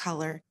employees of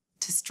color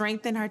to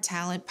strengthen our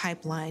talent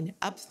pipeline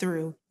up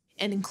through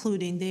and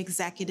including the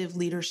executive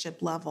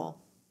leadership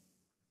level.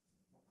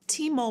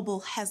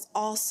 T-Mobile has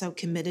also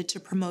committed to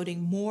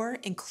promoting more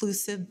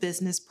inclusive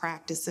business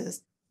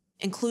practices,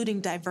 including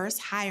diverse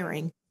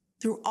hiring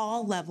through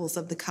all levels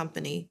of the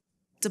company,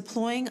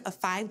 deploying a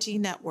 5G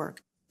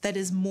network that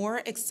is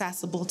more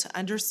accessible to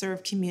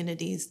underserved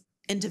communities,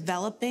 and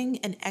developing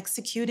and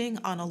executing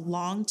on a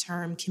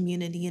long-term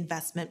community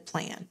investment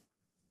plan.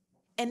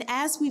 And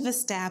as we've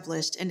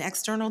established an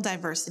external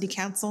diversity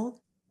council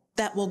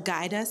that will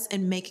guide us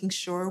in making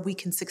sure we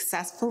can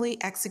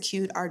successfully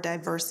execute our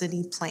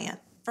diversity plan.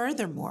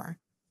 Furthermore,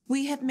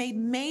 we have made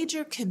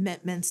major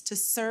commitments to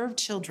serve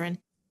children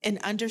in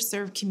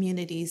underserved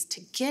communities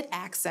to get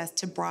access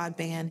to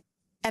broadband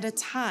at a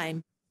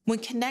time when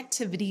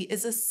connectivity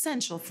is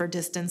essential for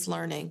distance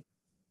learning.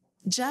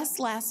 Just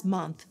last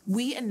month,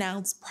 we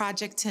announced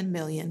Project 10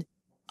 Million,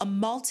 a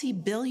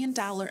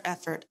multi-billion-dollar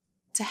effort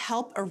to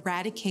help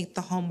eradicate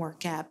the homework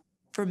gap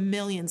for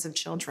millions of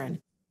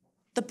children.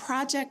 The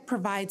project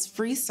provides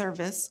free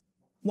service,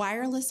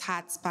 wireless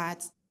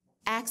hotspots,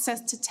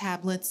 access to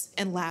tablets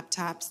and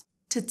laptops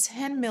to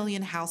 10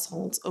 million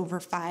households over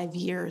 5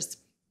 years.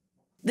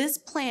 This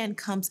plan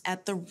comes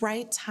at the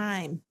right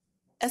time,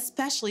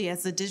 especially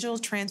as the digital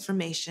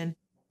transformation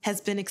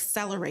has been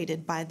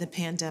accelerated by the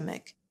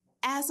pandemic.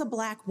 As a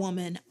Black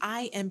woman,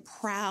 I am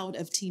proud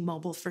of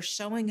T-Mobile for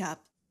showing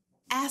up,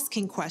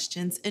 asking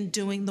questions, and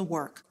doing the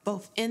work,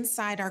 both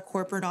inside our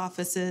corporate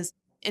offices,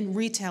 in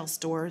retail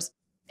stores,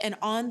 and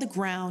on the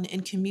ground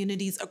in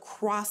communities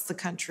across the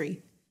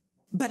country.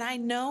 But I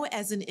know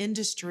as an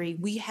industry,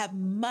 we have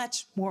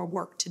much more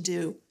work to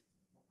do.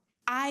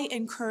 I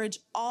encourage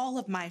all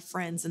of my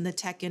friends in the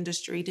tech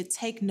industry to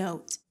take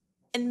note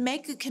and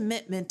make a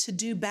commitment to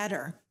do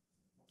better.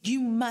 You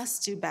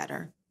must do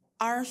better.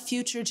 Our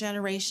future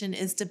generation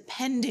is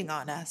depending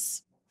on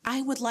us.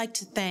 I would like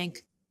to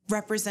thank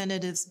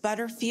Representatives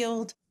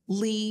Butterfield,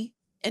 Lee,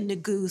 and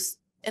Neguse,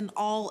 and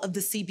all of the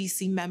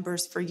CBC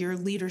members for your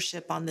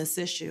leadership on this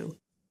issue.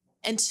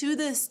 And to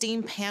the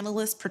esteemed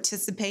panelists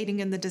participating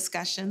in the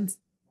discussions,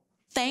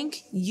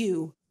 thank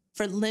you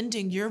for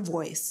lending your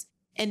voice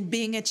and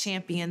being a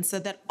champion so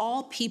that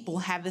all people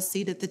have a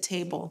seat at the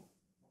table.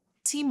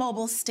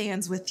 T-Mobile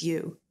stands with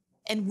you,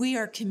 and we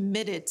are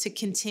committed to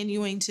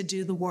continuing to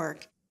do the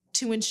work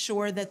to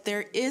ensure that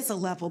there is a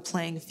level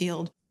playing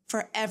field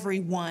for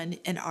everyone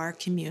in our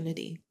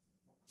community.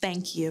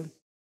 Thank you.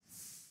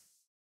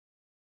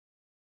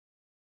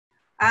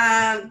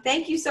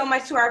 Thank you so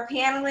much to our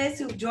panelists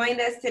who've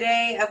joined us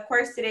today. Of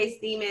course, today's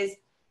theme is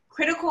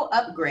critical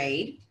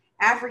upgrade,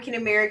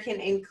 African-American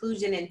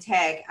inclusion in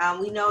tech.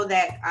 We know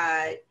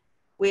that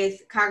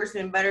with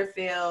Congressman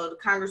Butterfield,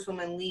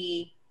 Congresswoman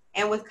Lee,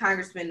 and with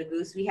Congressman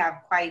Neguse, we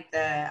have quite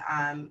the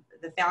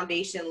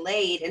foundation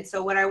laid. And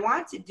so what I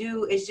want to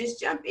do is just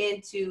jump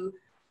into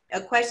a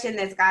question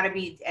that's got to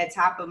be at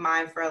top of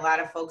mind for a lot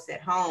of folks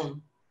at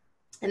home,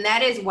 and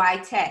that is why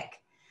tech?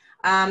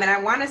 And I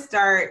want to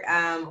start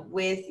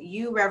with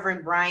you,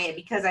 Reverend Bryant,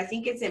 because I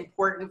think it's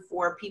important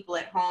for people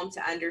at home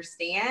to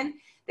understand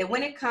that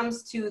when it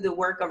comes to the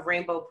work of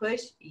Rainbow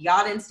Push,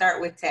 y'all didn't start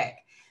with tech.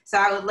 So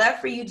I would love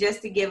for you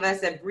just to give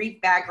us a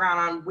brief background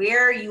on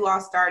where you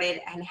all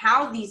started and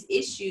how these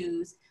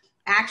issues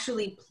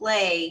actually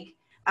plague.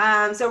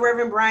 So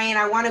Reverend Bryant,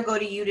 I want to go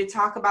to you to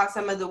talk about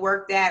some of the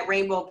work that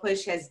Rainbow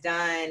Push has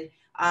done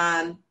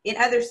in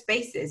other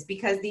spaces,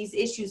 because these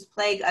issues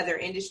plague other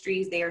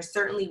industries. They are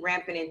certainly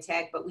rampant in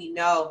tech, but we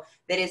know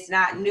that it's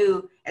not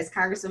new, as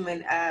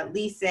Congresswoman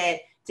Lee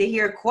said, to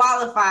hear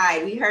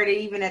qualified. We heard it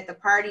even at the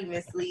party,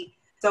 Ms. Lee.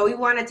 So we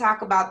want to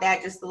talk about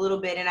that just a little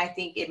bit, and I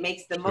think it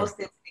makes the most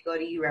sense to go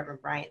to you,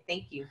 Reverend Bryant.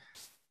 Thank you.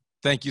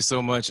 Thank you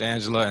so much,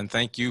 Angela, and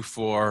thank you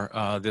for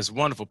this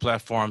wonderful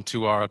platform.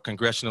 To our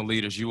congressional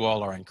leaders, you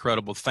all are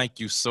incredible. Thank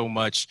you so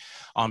much.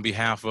 On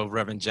behalf of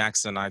Reverend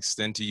Jackson, I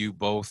extend to you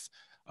both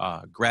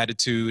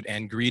gratitude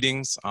and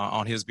greetings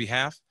on his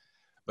behalf.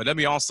 But let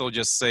me also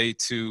just say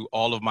to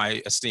all of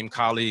my esteemed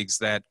colleagues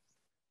that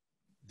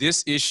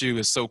this issue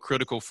is so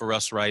critical for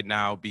us right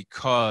now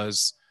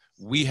because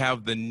we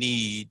have the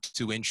need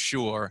to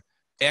ensure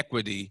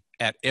equity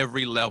at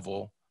every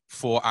level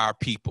for our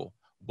people.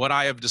 What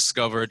I have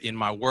discovered in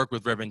my work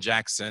with Reverend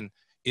Jackson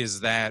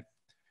is that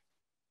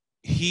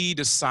he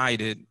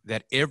decided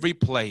that every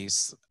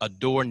place a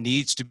door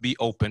needs to be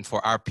open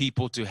for our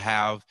people to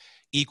have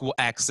equal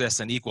access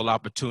and equal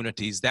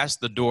opportunities. That's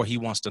the door he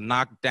wants to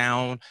knock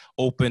down,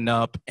 open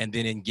up, and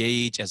then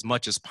engage as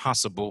much as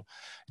possible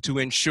to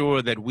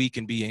ensure that we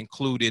can be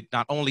included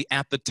not only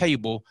at the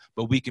table,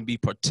 but we can be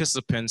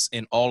participants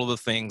in all of the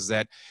things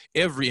that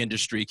every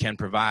industry can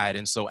provide.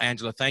 And so,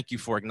 Angela, thank you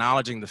for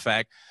acknowledging the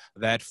fact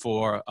that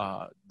for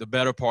the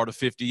better part of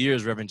 50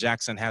 years, Reverend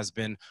Jackson has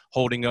been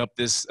holding up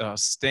this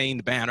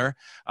stained banner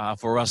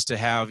for us to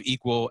have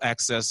equal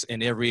access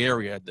in every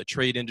area: the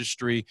trade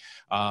industry,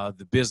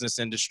 the business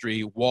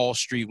industry, Wall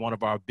Street, one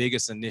of our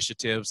biggest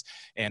initiatives,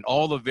 and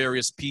all the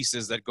various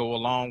pieces that go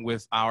along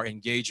with our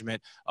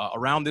engagement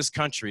around this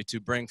country to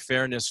bring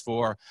fairness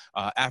for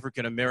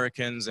African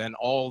Americans and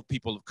all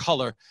people of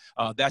color.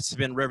 That's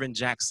been Reverend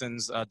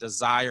Jackson's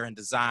desire and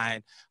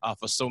design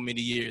for so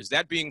many years.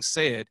 That being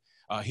said,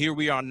 here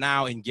we are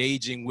now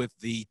engaging with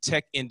the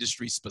tech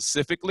industry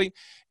specifically.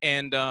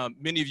 And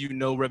many of you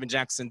know Reverend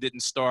Jackson didn't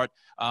start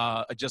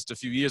just a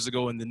few years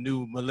ago in the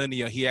new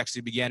millennia. He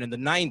actually began in the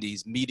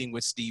 90s, meeting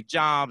with Steve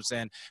Jobs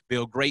and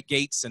Bill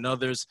Gates and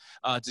others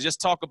to just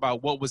talk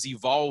about what was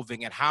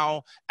evolving and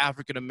how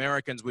African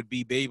Americans would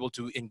be able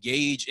to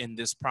engage in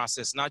this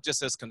process, not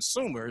just as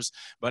consumers,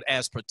 but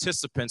as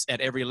participants at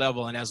every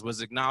level. And as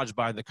was acknowledged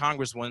by the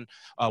Congresswoman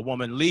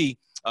woman Lee,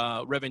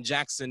 Reverend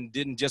Jackson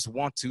didn't just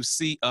want to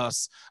see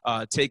us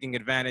taking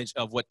advantage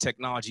of what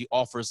technology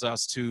offers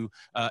us to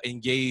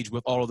engage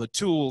with all of the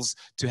tools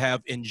to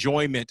have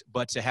enjoyment,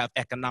 but to have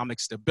economic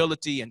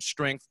stability and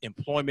strength,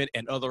 employment,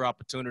 and other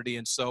opportunity.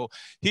 And so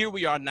here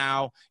we are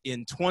now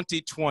in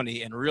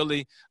 2020, and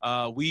really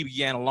we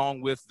began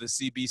along with the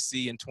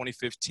CBC in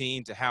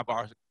 2015 to have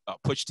our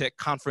Push Tech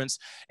Conference.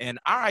 And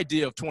our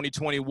idea of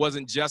 2020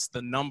 wasn't just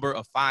the number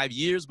of 5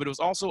 years, but it was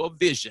also a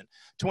vision.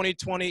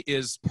 2020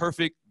 is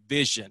perfect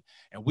vision.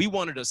 And we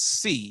wanted to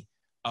see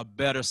a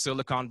better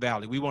Silicon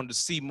Valley. We wanted to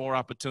see more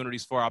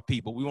opportunities for our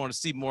people. We want to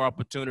see more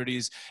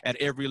opportunities at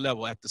every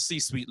level, at the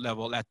C-suite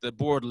level, at the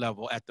board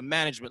level, at the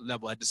management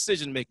level, at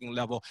decision-making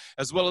level,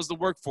 as well as the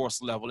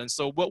workforce level. And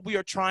so what we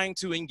are trying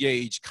to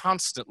engage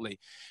constantly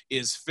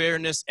is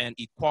fairness and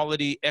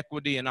equality,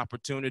 equity and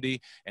opportunity.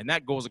 And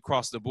that goes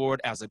across the board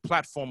as a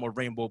platform of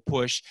Rainbow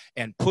Push.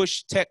 And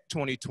Push Tech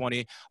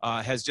 2020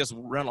 has just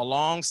run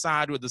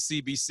alongside with the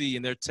CBC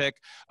and their tech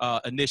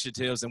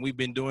initiatives. And we've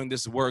been doing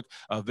this work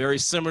very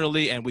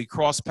similarly and we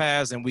cross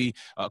paths and we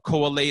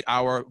correlate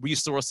our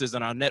resources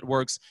and our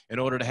networks in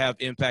order to have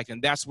impact.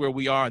 And that's where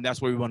we are, and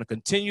that's where we want to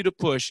continue to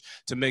push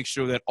to make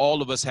sure that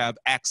all of us have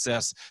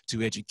access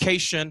to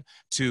education,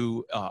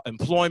 to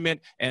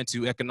employment, and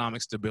to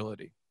economic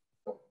stability.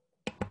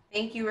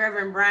 Thank you,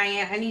 Reverend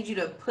Brian. I need you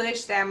to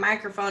push that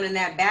microphone and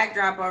that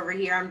backdrop over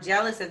here. I'm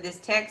jealous of this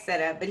tech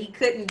setup, but he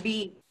couldn't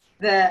be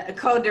the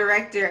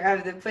co-director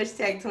of the Push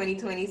Tech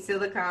 2020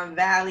 Silicon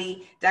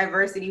Valley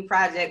Diversity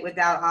Project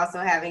without also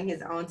having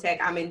his own tech.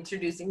 I'm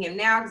introducing him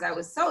now because I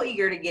was so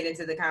eager to get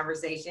into the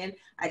conversation.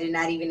 I did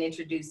not even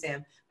introduce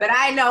him, but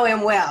I know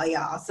him well,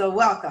 y'all, so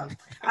welcome.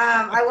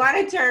 I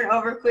want to turn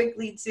over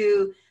quickly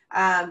to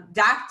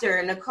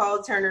Dr.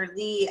 Nicole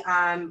Turner-Lee,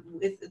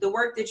 with the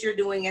work that you're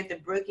doing at the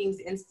Brookings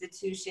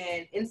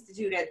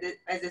Institute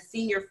as a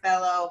senior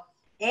fellow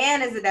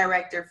and as a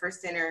director for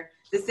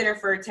the Center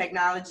for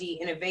Technology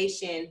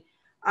Innovation.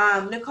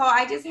 Nicole,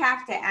 I just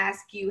have to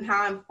ask you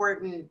how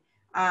important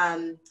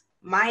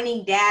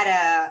mining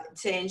data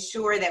to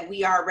ensure that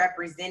we are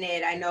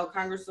represented. I know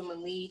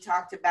Congresswoman Lee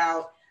talked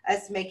about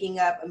us making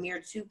up a mere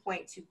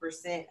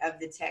 2.2% of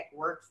the tech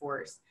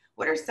workforce.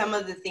 What are some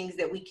of the things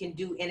that we can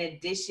do in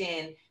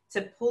addition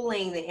to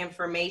pulling the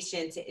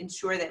information to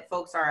ensure that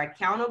folks are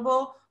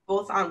accountable,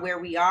 both on where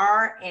we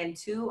are and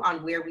two,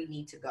 on where we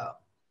need to go?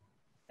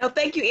 No,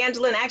 thank you,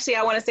 Angela. And actually,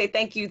 I want to say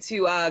thank you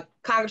to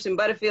Congressman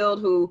Butterfield,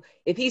 who,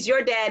 if he's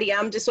your daddy,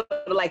 I'm just sort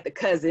of like the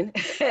cousin,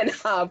 and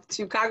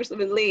to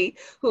Congresswoman Lee,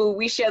 who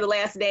we share the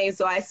last name,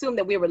 so I assume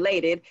that we're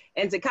related.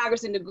 And to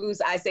Congressman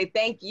Neguse, I say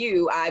thank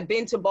you. I've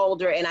been to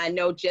Boulder, and I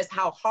know just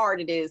how hard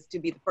it is to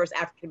be the first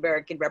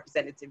African-American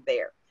representative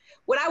there.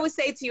 What I would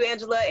say to you,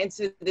 Angela, and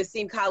to the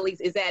esteemed colleagues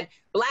is that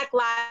Black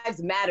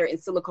lives matter in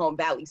Silicon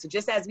Valley. So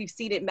just as we've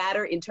seen it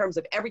matter in terms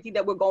of everything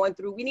that we're going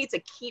through, we need to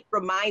keep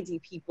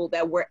reminding people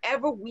that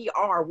wherever we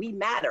are, we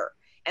matter.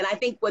 And I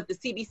think what the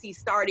CBC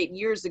started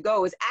years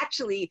ago is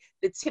actually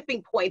the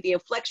tipping point, the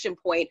inflection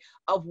point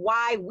of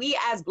why we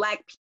as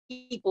Black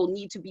people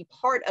need to be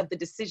part of the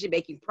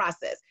decision-making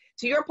process.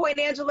 To your point,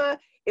 Angela,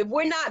 if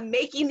we're not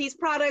making these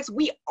products,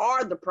 we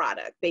are the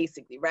product,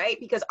 basically, right?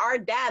 Because our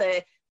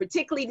data,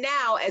 particularly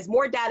now, as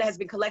more data has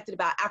been collected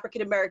about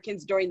African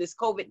Americans during this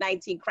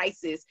COVID-19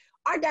 crisis,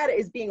 our data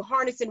is being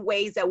harnessed in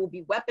ways that will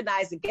be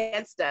weaponized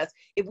against us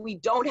if we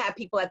don't have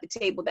people at the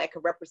table that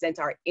can represent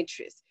our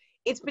interests.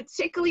 It's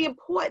particularly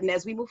important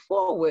as we move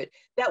forward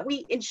that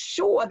we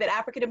ensure that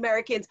African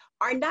Americans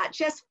are not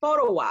just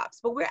photo ops,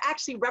 but we're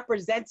actually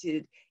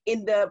represented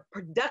in the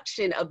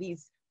production of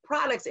these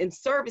products and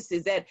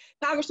services that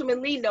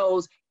Congresswoman Lee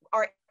knows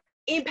are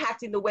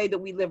impacting the way that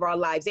we live our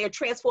lives. They are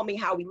transforming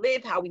how we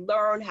live, how we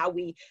learn, how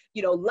we,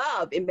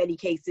 love in many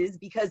cases,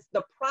 because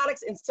the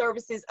products and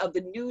services of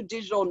the new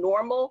digital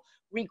normal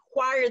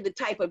require the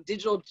type of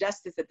digital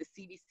justice that the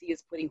CBC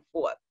is putting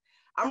forth.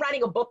 I'm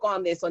writing a book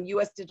on this, on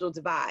U.S. digital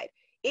divide.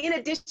 In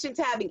addition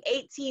to having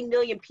 18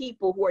 million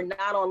people who are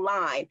not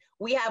online,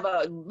 we have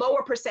a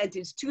lower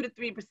percentage, 2 to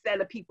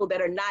 3% of people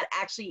that are not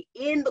actually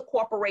in the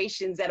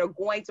corporations that are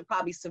going to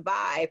probably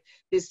survive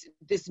this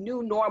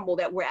new normal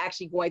that we're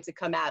actually going to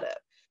come out of.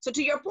 So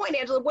to your point,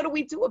 Angela, what do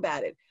we do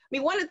about it? I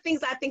mean, one of the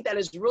things I think that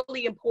is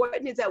really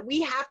important is that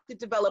we have to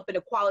develop an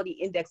equality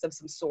index of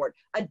some sort,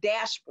 a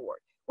dashboard.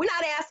 We're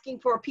not asking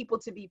for people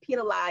to be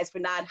penalized for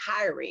not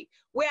hiring.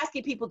 We're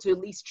asking people to at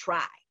least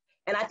try.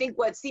 And I think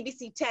what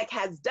CBC Tech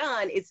has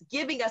done is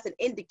giving us an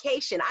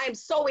indication. I am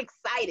so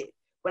excited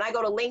when I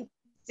go to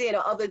LinkedIn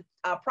or other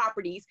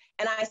properties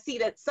and I see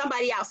that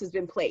somebody else has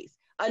been placed,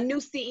 a new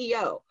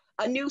CEO,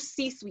 a new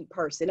C-suite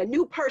person, a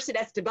new person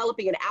that's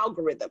developing an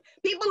algorithm.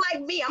 People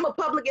like me, I'm a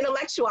public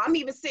intellectual. I'm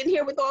even sitting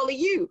here with all of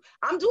you.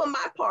 I'm doing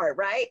my part,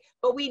 right?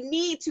 But we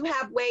need to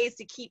have ways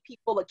to keep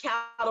people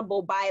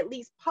accountable by at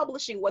least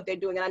publishing what they're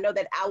doing. And I know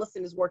that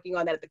Allison is working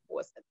on that at the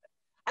Core Center.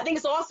 I think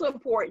it's also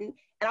important,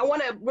 and I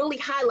want to really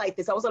highlight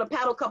this. I was on a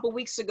panel a couple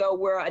weeks ago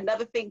where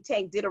another think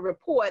tank did a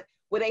report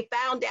where they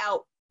found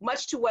out,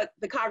 much to what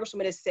the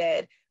Congresswoman has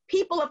said,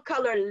 people of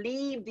color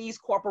leave these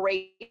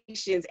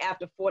corporations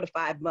after 4 to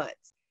 5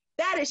 months.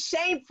 That is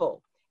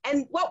shameful.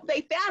 And what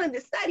they found in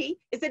this study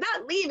is they're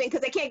not leaving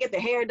because they can't get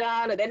their hair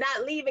done, or they're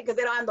not leaving because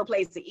they don't have no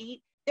place to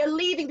eat. They're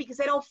leaving because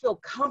they don't feel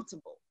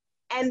comfortable.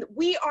 And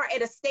we are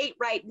at a state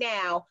right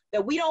now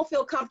that we don't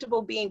feel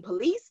comfortable being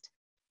policed.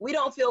 We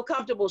don't feel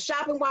comfortable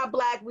shopping while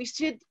Black. We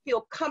should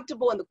feel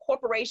comfortable in the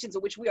corporations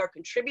in which we are a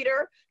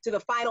contributor to the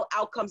final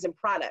outcomes and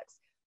products.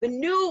 The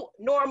new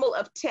normal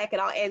of tech,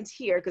 and I'll end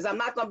here because I'm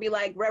not going to be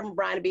like Reverend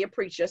Brian to be a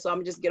preacher, so I'm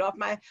going to just get off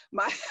my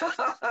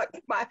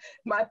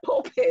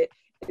pulpit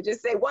and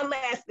just say one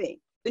last thing.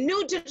 The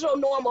new digital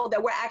normal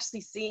that we're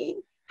actually seeing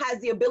has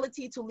the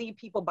ability to leave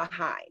people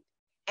behind.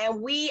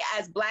 And we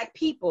as Black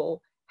people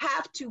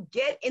have to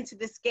get into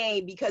this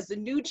game because the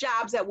new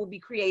jobs that will be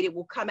created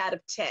will come out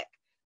of tech.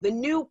 The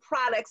new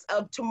products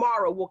of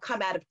tomorrow will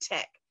come out of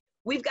tech.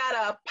 We've got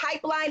a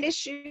pipeline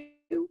issue,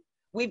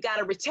 we've got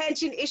a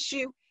retention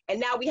issue, and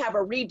now we have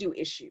a redo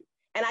issue.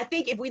 And I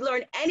think if we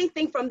learn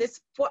anything from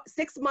this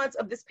 6 months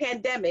of this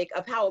pandemic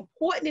of how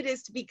important it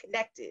is to be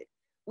connected,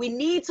 we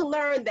need to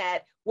learn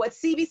that what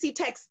CBC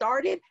Tech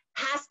started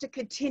has to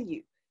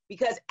continue,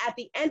 because at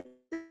the end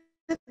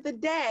of the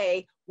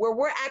day, where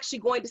we're actually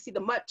going to see the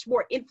much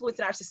more influence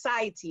in our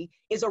society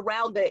is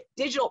around the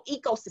digital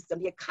ecosystem,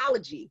 the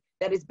ecology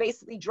that is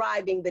basically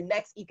driving the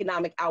next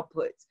economic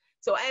outputs.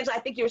 So Angela, I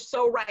think you're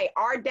so right.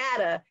 Our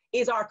data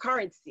is our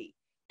currency,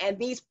 and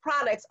these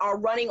products are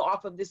running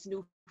off of this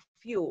new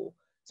fuel.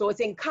 So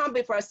it's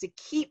incumbent for us to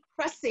keep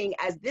pressing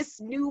as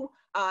this new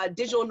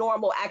digital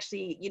normal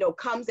actually,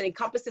 comes and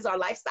encompasses our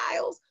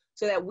lifestyles,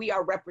 so that we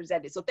are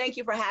represented. So thank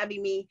you for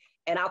having me,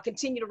 and I'll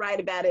continue to write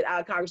about it,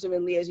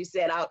 Congresswoman Lee. As you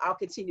said, I'll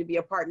continue to be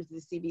a partner to the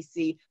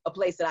CBC, a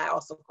place that I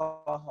also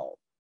call home.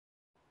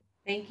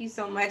 Thank you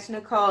so much,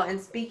 Nicole.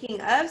 And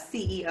speaking of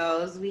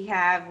CEOs, we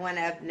have one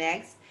up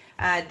next,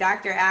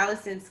 Dr.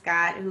 Allison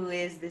Scott, who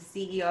is the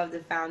CEO of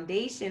the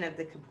foundation of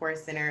the Kapoor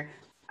Center,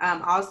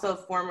 also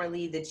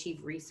formerly the Chief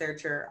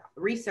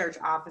Research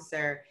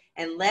Officer,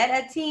 and led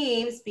a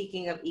team,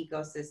 speaking of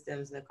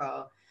ecosystems,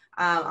 Nicole,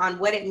 on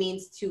what it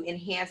means to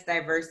enhance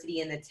diversity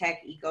in the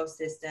tech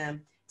ecosystem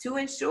to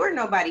ensure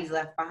nobody's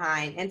left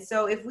behind. And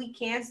so if we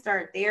can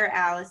start there,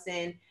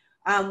 Allison,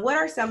 what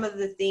are some of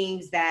the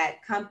things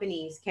that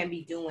companies can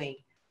be doing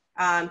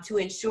to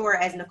ensure,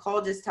 as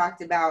Nicole just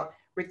talked about,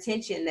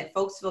 retention, that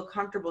folks feel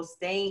comfortable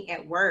staying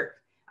at work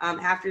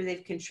after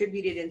they've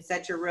contributed in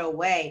such a real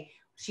way?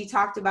 She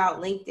talked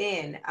about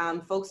LinkedIn.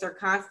 Folks are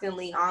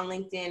constantly on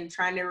LinkedIn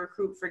trying to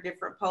recruit for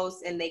different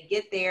posts, and they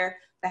get there,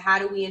 but how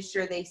do we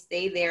ensure they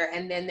stay there?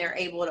 And then they're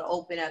able to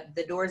open up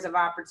the doors of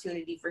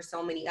opportunity for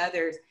so many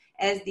others,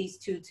 as these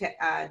two Tech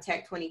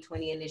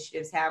 2020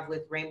 initiatives have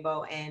with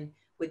Rainbow and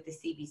with the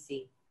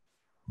CBC.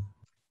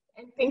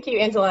 And thank you,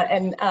 Angela,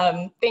 and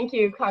thank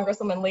you,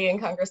 Congresswoman Lee and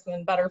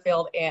Congressman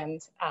Butterfield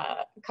and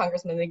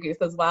Congressman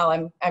Neguth as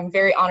well. I'm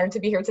very honored to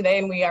be here today,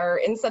 and we are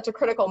in such a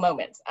critical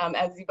moment.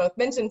 As you both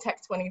mentioned,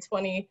 Tech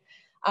 2020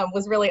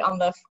 was really on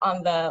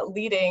the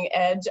leading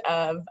edge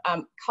of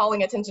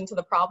calling attention to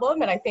the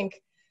problem, and I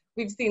think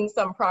we've seen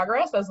some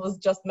progress, as was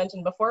just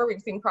mentioned before.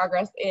 We've seen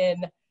progress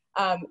in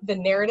the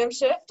narrative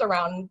shift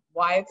around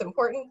why it's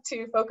important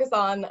to focus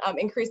on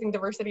increasing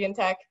diversity in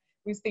tech.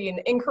 We've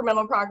seen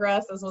incremental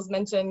progress, as was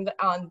mentioned,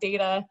 on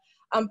data,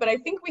 but I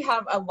think we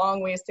have a long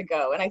ways to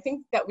go. And I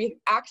think that we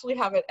actually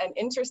have an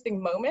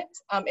interesting moment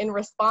in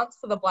response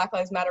to the Black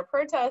Lives Matter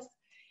protests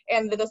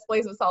and the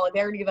displays of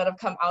solidarity that have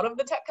come out of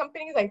the tech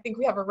companies. I think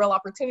we have a real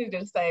opportunity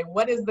to say,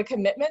 what is the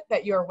commitment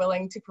that you are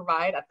willing to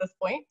provide at this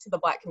point to the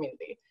Black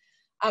community?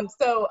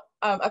 So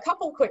a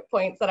couple quick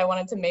points that I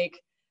wanted to make.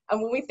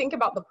 When we think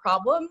about the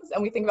problems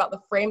and we think about the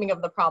framing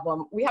of the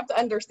problem, we have to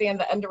understand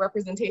that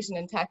underrepresentation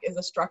in tech is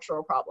a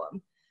structural problem.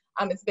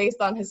 It's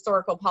based on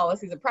historical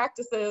policies and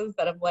practices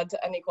that have led to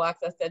unequal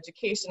access to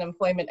education,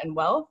 employment, and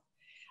wealth.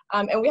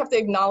 And we have to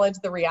acknowledge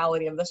the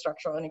reality of the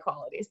structural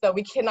inequality. So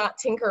we cannot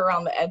tinker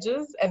around the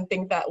edges and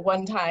think that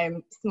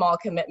one-time small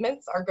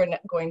commitments are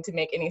going to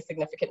make any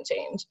significant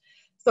change.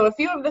 So a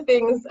few of the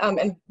things,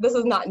 and this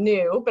is not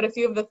new, but a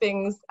few of the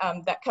things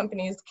that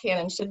companies can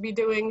and should be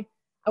doing.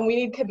 And we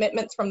need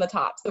commitments from the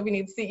top. So we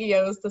need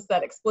CEOs to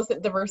set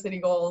explicit diversity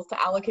goals,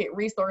 to allocate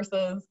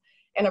resources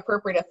and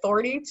appropriate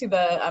authority to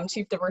the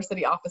chief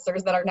diversity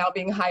officers that are now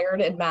being hired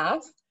en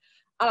masse.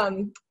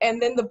 And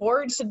then the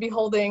board should be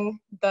holding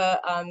the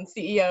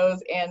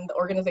CEOs and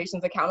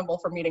organizations accountable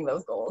for meeting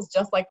those goals,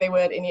 just like they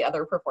would any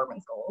other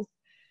performance goals.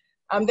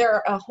 There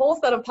are a whole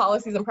set of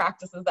policies and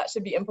practices that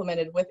should be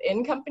implemented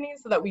within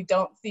companies so that we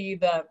don't see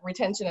the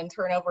retention and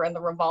turnover and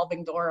the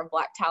revolving door of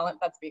Black talent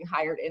that's being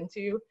hired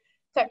into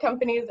tech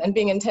companies, and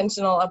being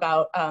intentional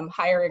about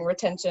hiring,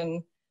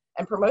 retention,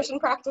 and promotion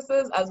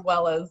practices, as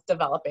well as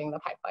developing the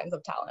pipelines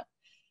of talent.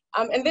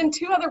 And then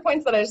two other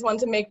points that I just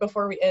wanted to make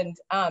before we end.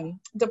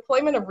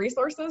 Deployment of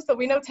resources. So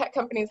we know tech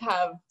companies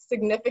have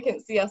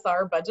significant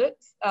CSR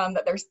budgets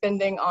that they're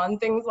spending on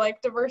things like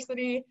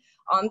diversity,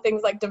 on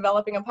things like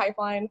developing a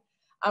pipeline.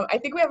 I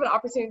think we have an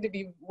opportunity to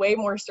be way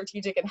more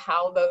strategic in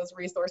how those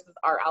resources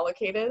are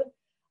allocated,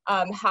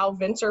 how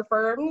venture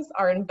firms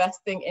are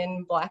investing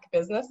in Black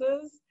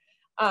businesses,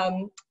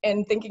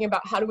 and thinking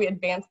about how do we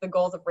advance the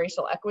goals of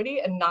racial equity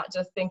and not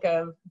just think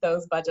of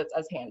those budgets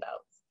as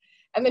handouts.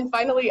 And then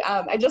finally,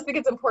 I just think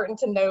it's important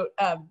to note,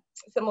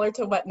 similar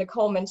to what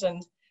Nicole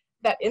mentioned,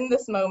 that in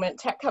this moment,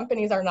 tech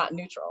companies are not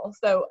neutral.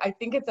 So I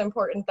think it's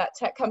important that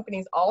tech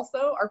companies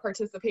also are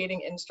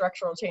participating in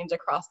structural change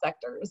across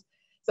sectors.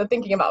 So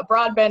thinking about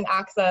broadband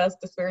access,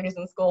 disparities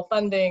in school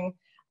funding,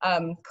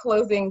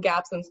 closing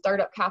gaps in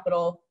startup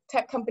capital,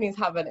 tech companies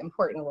have an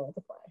important role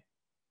to play.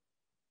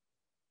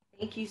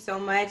 Thank you so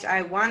much.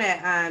 I want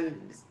to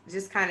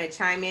just kind of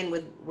chime in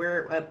with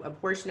a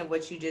portion of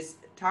what you just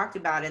talked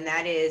about, and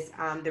that is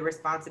the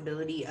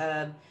responsibility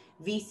of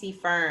VC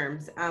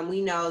firms. We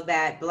know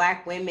that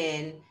Black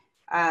women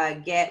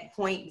get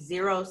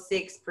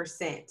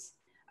 0.06%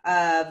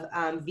 of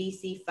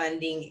VC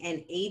funding,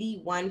 and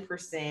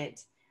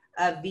 81%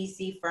 of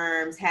VC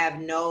firms have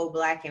no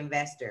Black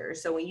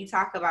investors. So when you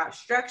talk about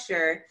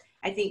structure,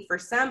 I think for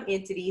some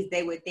entities,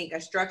 they would think a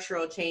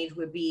structural change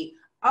would be,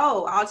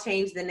 oh, I'll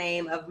change the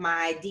name of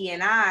my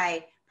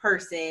D&I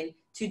person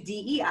to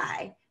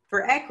DEI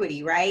for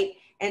equity, right?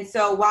 And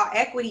so while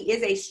equity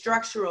is a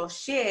structural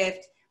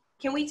shift,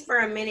 can we for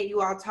a minute,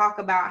 you all talk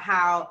about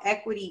how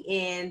equity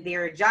in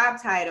their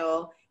job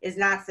title is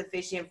not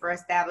sufficient for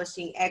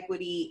establishing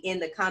equity in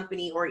the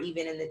company or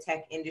even in the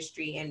tech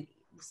industry, and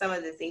some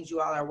of the things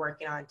you all are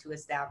working on to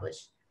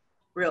establish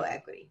real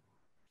equity?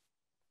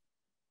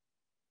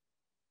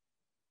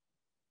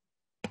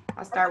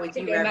 I'll start with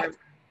you, Reverend.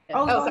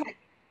 Oh, go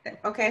ahead.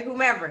 Okay,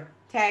 whomever,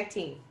 tag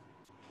team.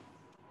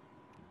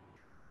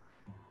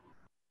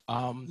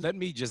 Let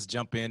me just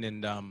jump in,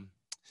 and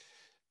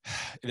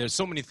there's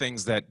so many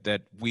things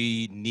that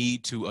we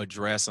need to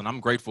address, and I'm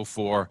grateful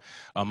for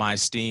my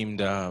esteemed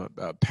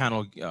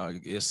panel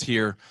is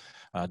here,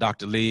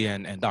 Dr. Lee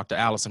and Dr.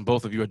 Allison.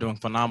 Both of you are doing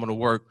phenomenal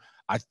work.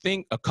 I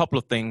think a couple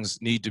of things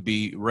need to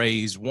be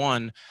raised.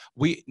 One,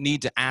 we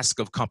need to ask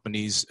of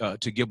companies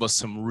to give us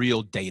some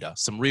real data,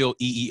 some real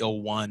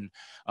EEO1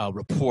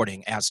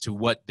 reporting as to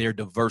what their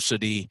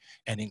diversity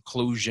and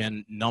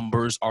inclusion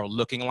numbers are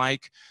looking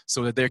like,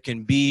 so that there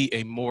can be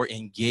a more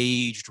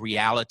engaged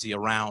reality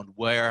around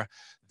where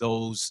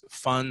those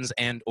funds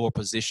and or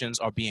positions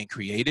are being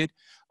created.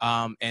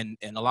 And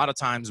a lot of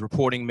times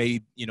reporting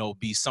may,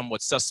 be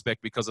somewhat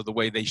suspect because of the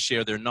way they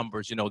share their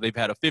numbers. They've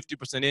had a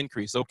 50%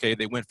 increase. Okay,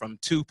 they went from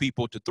 2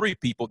 people to 3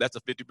 people. That's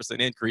a 50%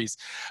 increase.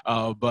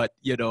 But,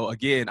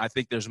 again, I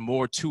think there's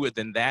more to it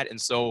than that.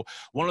 And so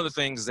one of the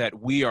things that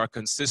we are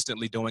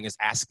consistently doing is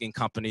asking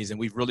companies, and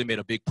we've really made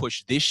a big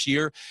push this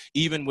year,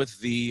 even with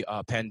the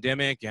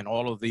pandemic and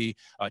all of the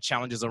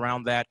challenges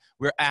around that,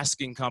 we're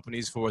asking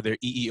companies for their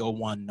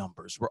EEO1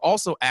 numbers. We're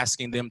also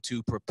asking them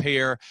to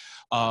prepare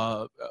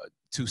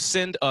to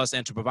send us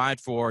and to provide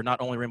for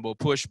not only Rainbow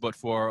Push, but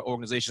for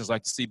organizations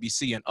like the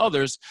CBC and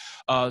others,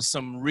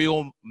 some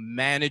real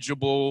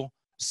manageable,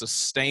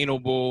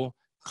 sustainable,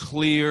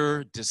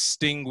 clear,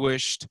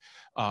 distinguished,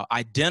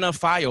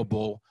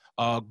 identifiable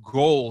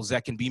goals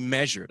that can be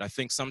measured. I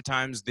think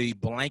sometimes the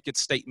blanket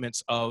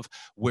statements of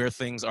where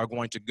things are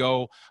going to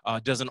go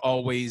doesn't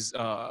always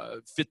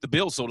fit the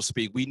bill, so to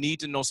speak. We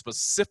need to know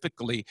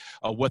specifically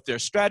what their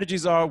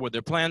strategies are, what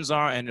their plans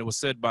are, and it was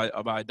said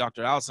by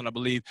Dr. Allison, I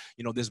believe,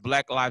 this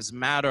Black Lives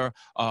Matter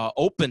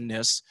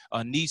openness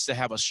needs to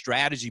have a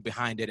strategy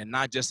behind it, and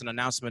not just an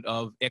announcement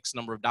of X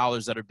number of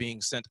dollars that are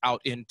being sent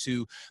out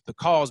into the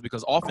cause,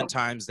 because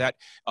oftentimes that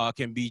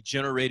can be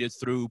generated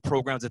through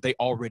programs that they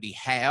already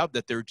have,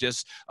 that they're just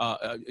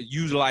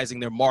utilizing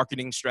their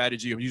marketing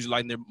strategy or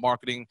utilizing their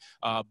marketing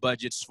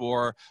budgets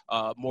for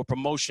more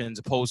promotions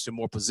opposed to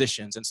more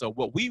positions. And so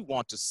what we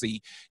want to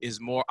see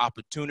is more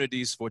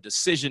opportunities for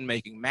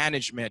decision-making,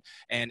 management,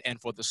 and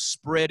for the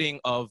spreading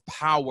of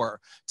power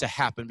to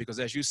happen. Because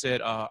as you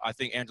said, I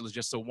think Angela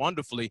just so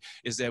wonderfully,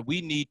 is that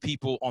we need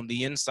people on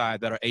the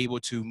inside that are able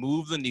to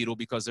move the needle,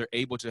 because they're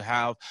able to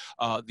have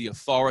the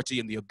authority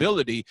and the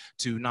ability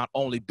to not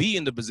only be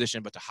in the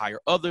position, but to hire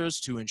others,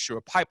 to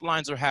ensure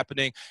pipelines are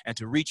happening, and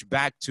to reach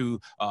back to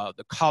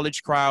the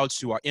college crowds,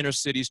 to our inner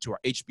cities, to our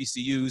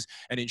HBCUs,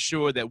 and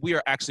ensure that we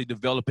are actually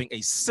developing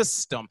a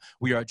system.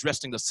 We are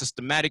addressing the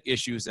systematic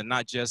issues and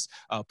not just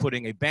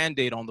putting a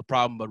Band-Aid on the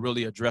problem, but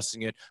really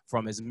addressing it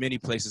from as many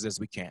places as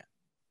we can.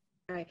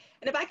 All right.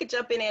 And if I could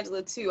jump in,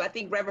 Angela, too, I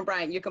think, Reverend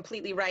Bryant, you're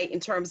completely right in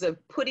terms of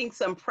putting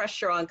some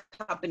pressure on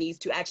companies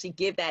to actually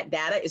give that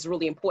data is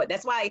really important.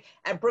 That's why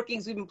at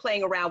Brookings, we've been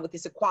playing around with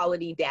this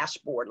equality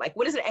dashboard. Like,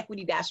 what does an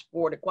equity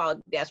dashboard,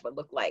 equality dashboard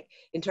look like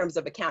in terms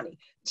of accounting?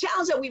 The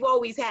challenge that we've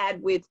always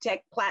had with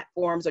tech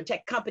platforms or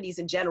tech companies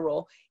in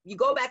general, you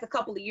go back a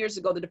couple of years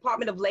ago, the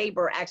Department of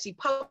Labor actually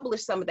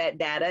published some of that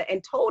data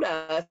and told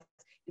us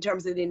in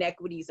terms of the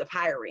inequities of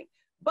hiring.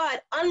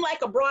 But unlike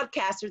a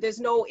broadcaster, there's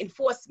no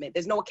enforcement,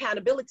 there's no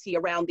accountability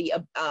around the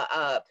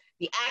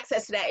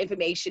access to that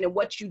information and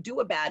what you do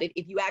about it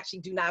if you actually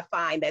do not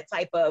find that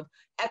type of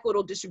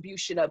equitable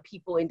distribution of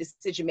people in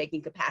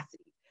decision-making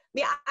capacity.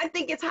 I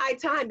think it's high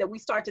time that we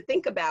start to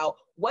think about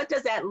what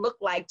does that look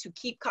like to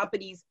keep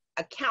companies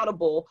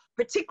accountable,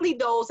 particularly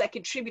those that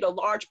contribute a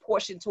large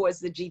portion towards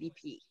the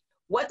GDP.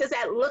 What does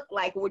that look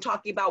like when we're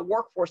talking about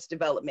workforce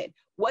development?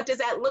 What does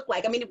that look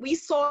like? I mean, we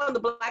saw in the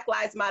Black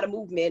Lives Matter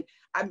movement,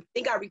 I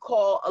think I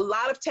recall a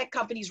lot of tech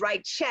companies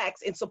write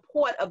checks in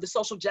support of the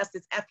social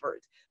justice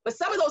efforts. But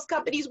some of those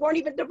companies weren't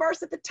even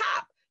diverse at the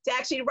top to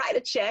actually write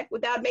a check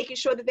without making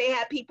sure that they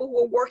had people who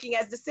are working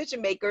as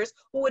decision makers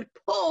who would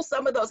pull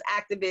some of those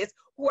activists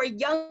who are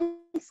young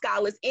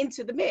scholars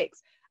into the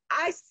mix.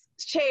 I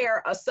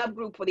chair a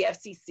subgroup for the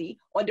FCC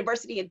on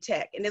diversity in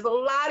tech. And there's a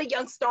lot of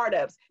young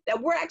startups that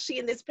we're actually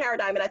in this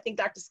paradigm. And I think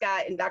Dr.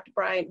 Scott and Dr.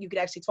 Bryant, you could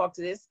actually talk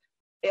to this,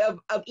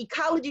 of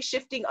ecology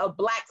shifting of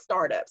Black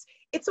startups.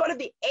 It's sort of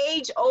the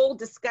age-old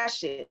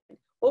discussion.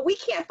 Well, we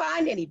can't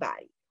find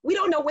anybody. We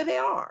don't know where they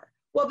are.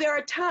 Well, there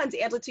are tons,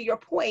 Angela, to your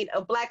point,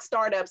 of Black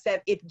startups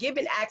that, if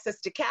given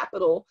access to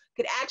capital,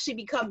 could actually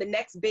become the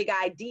next big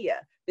idea,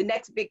 the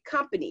next big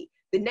company,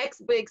 the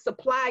next big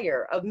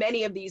supplier of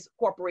many of these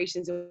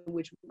corporations in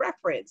which we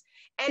reference.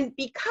 And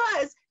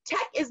because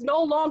tech is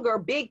no longer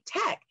big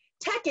tech,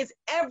 tech is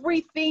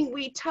everything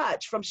we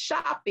touch, from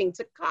shopping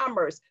to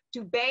commerce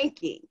to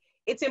banking.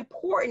 it's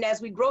important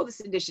as we grow this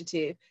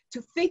initiative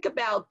to think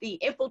about the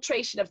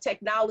infiltration of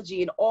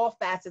technology in all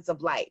facets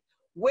of life.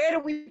 Where do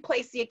we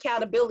place the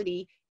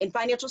accountability in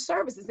financial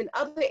services and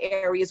other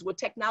areas where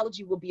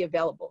technology will be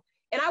available?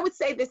 And I would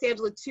say this,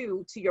 Angela,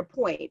 too, to your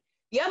point.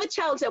 The other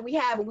challenge that we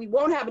have, and we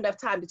won't have enough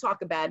time to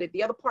talk about it,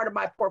 the other part of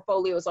my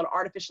portfolio is on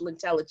artificial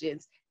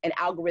intelligence and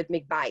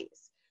algorithmic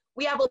bias.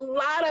 We have a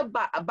lot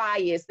of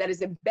bias that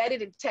is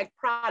embedded in tech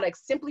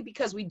products simply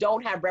because we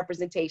don't have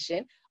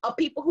representation of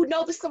people who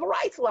know the civil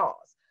rights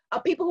laws,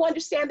 of people who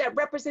understand that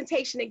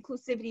representation and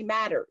inclusivity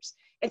matters.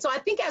 And so I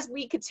think as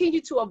we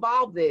continue to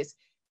evolve this,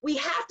 we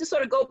have to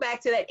sort of go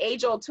back to that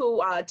age-old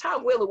tool.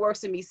 Tom Wheeler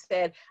works in me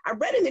said, I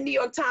read in the New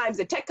York Times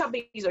that tech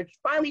companies are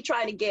finally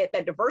trying to get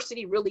that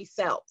diversity really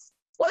sells.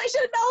 Well, they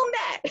should have known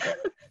that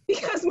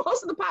because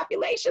most of the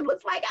population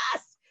looks like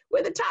us.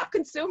 We're the top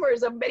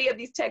consumers of many of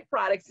these tech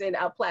products and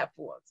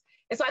platforms.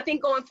 And so I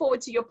think going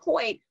forward, to your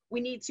point,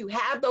 we need to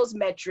have those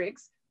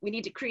metrics. We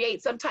need to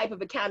create some type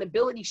of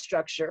accountability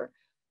structure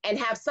and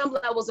have some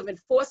levels of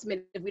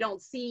enforcement if we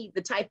don't see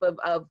the type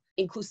of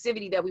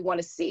inclusivity that we want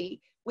to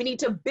see. We need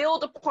to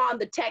build upon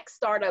the tech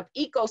startup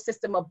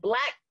ecosystem of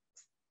Black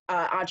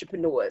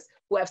entrepreneurs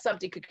who have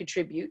something to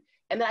contribute.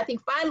 And then I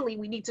think finally,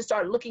 we need to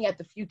start looking at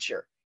the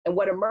future and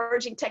what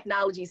emerging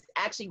technology is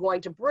actually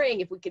going to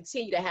bring if we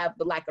continue to have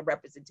the lack of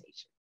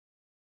representation.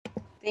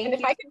 And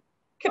if I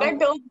could I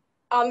build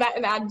on that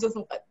and add just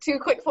 2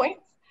 quick points?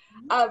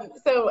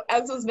 So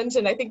as was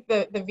mentioned, I think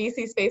the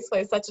VC space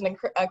plays such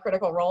a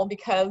critical role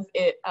because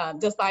it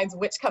decides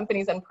which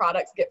companies and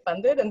products get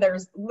funded, and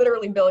there's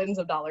literally billions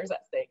of dollars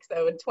at stake.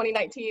 So in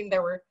 2019,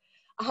 there were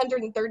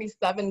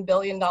 $137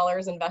 billion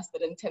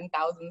invested in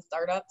 10,000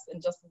 startups,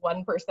 and just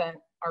 1%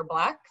 are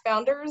Black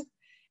founders,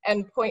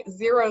 and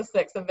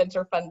 0.06 of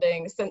venture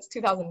funding since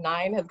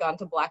 2009 has gone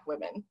to Black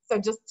women. So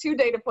just 2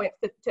 data points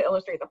to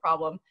illustrate the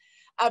problem.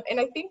 And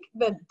I think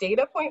the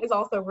data point is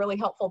also really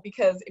helpful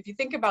because if you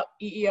think about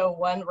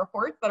EEO-1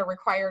 reports that are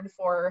required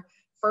for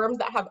firms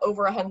that have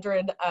over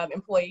 100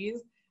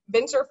 employees,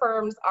 venture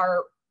firms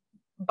are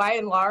by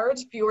and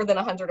large fewer than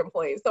 100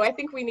 employees. So I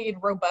think we need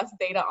robust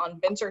data on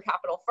venture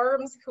capital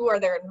firms, who are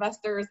their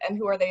investors and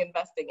who are they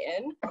investing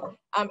in,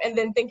 and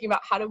then thinking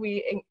about how do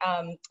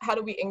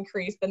we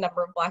increase the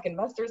number of Black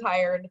investors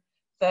hired,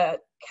 the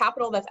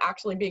capital that's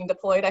actually being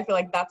deployed. I feel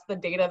like that's the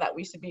data that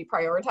we should be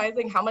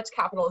prioritizing. How much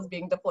capital is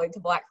being deployed to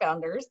Black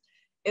founders?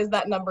 Is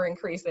that number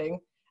increasing?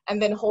 And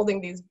then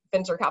holding these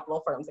venture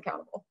capital firms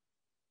accountable.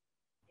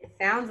 It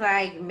sounds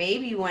like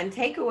maybe one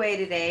takeaway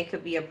today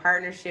could be a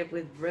partnership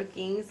with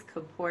Brookings,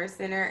 Kapoor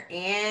Center,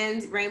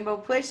 and Rainbow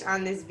Push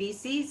on this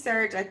VC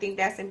search. I think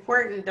that's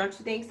important. Don't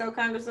you think so,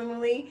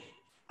 Congresswoman Lee?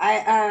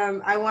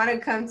 I want to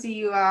come to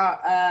you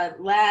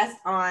last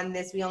on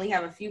this. We only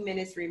have a few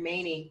minutes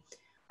remaining.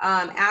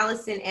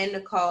 Allison and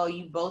Nicole,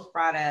 you both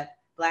brought up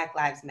Black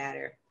Lives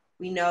Matter.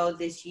 We know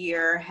this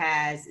year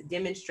has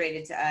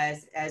demonstrated to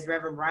us, as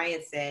Reverend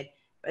Bryant said,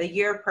 a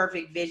year of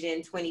perfect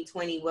vision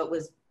 2020. What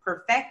was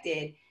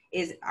perfected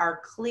is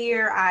our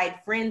clear-eyed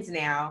friends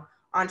now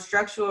on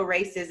structural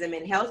racism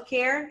in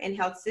healthcare and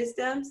health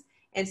systems,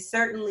 and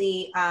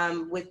certainly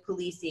with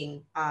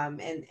policing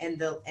and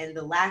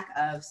the lack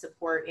of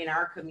support in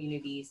our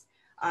communities.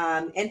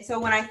 And so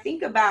when I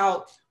think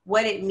about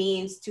what it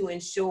means to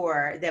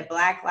ensure that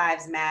Black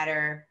Lives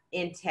Matter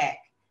in tech,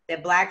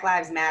 that Black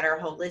Lives Matter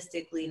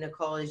holistically,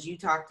 Nicole, as you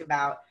talked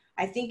about,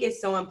 I think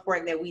it's so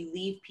important that we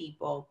leave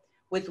people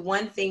with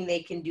one thing they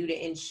can do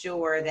to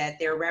ensure that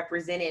they're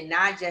represented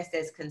not just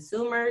as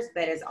consumers,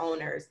 but as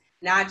owners,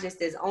 not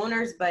just as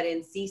owners, but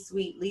in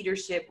C-suite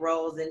leadership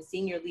roles and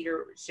senior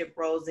leadership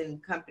roles in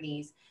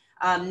companies.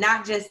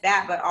 Not just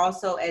that, but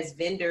also as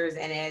vendors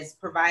and as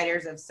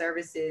providers of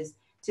services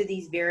to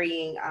these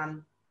varying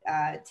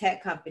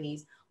tech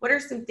companies. What are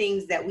some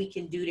things that we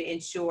can do to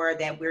ensure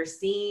that we're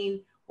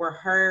seen, we're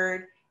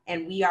heard,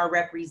 and we are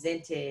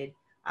represented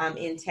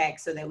in tech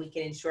so that we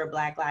can ensure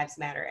Black Lives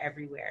Matter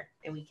everywhere,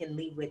 and we can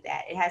leave with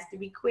that? It has to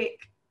be quick.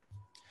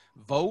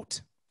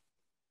 Vote,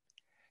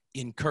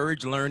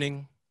 encourage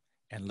learning,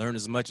 and learn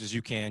as much as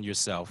you can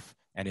yourself,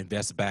 and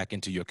invest back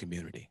into your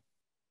community.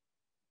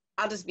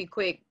 I'll just be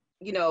quick.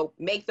 You know,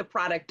 make the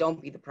product,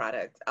 don't be the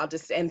product. I'll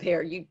just end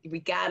there. We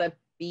gotta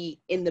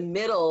be in the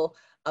middle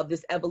of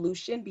this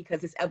evolution,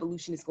 because this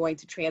evolution is going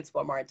to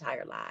transform our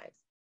entire lives.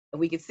 And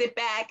we can sit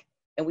back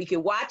and we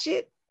can watch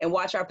it and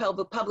watch our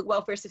public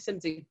welfare system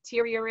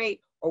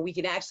deteriorate, or we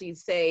can actually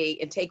say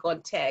and take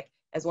on tech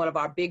as one of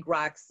our big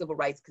rock civil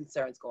rights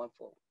concerns going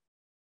forward.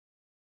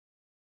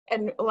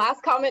 And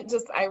last comment,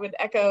 just I would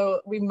echo,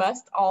 we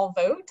must all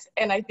vote.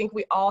 And I think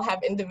we all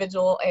have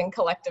individual and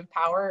collective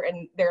power,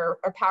 and there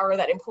are power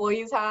that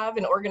employees have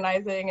in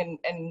organizing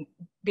and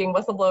being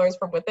whistleblowers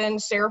from within.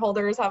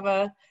 Shareholders have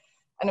an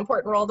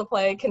important role to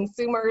play.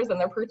 Consumers and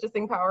their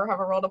purchasing power have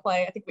a role to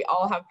play. I think we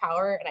all have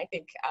power, and I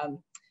think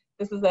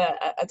this is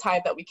a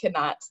time that we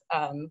cannot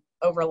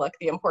overlook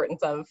the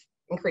importance of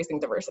increasing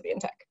diversity in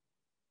tech.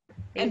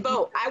 And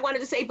vote. I wanted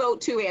to say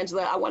vote too,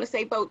 Angela. I want to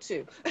say vote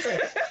too,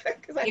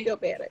 because I feel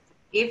bad.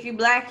 If you're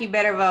Black, you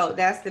better vote.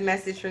 That's the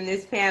message from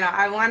this panel.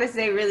 I want to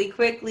say really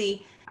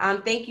quickly,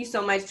 thank you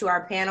so much to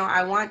our panel.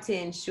 I want to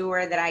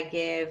ensure that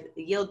I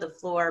yield the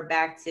floor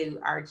back to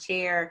our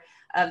chair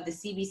of the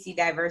CBC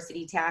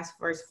Diversity Task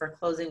Force for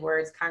closing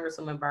words,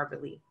 Congresswoman Barbara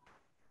Lee.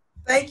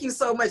 Thank you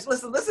so much.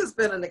 Listen, this has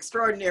been an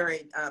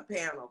extraordinary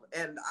panel,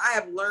 and I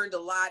have learned a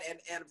lot.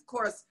 And of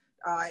course,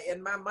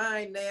 in my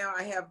mind now,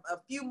 I have a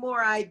few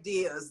more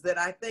ideas that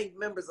I think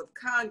members of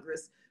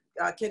Congress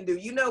can do.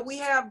 You know, we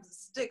have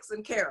sticks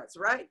and carrots,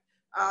 right?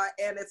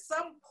 And at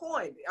some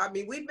point, I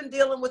mean, we've been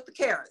dealing with the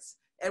carrots,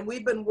 and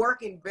we've been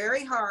working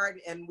very hard,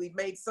 and we've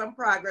made some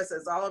progress,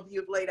 as all of you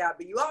have laid out,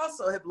 but you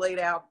also have laid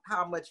out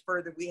how much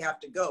further we have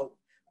to go,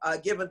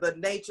 given the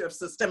nature of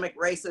systemic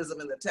racism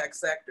in the tech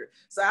sector.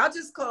 So I'll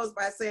just close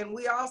by saying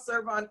we all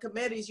serve on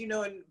committees, you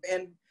know,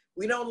 and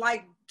we don't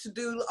like to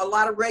do a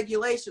lot of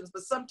regulations,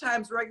 but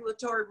sometimes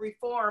regulatory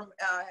reform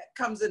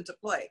comes into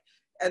play.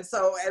 And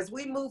so as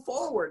we move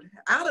forward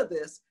out of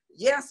this,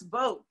 yes,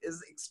 vote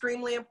is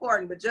extremely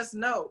important, but just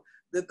know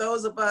that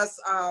those of us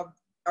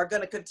are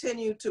going to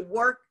continue to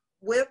work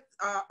with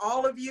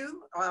all of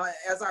you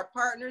as our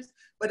partners,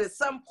 but at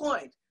some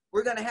point,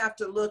 we're going to have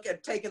to look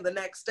at taking the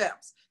next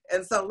steps.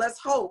 And so let's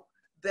hope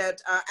that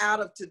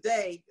out of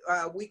today,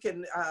 we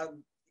can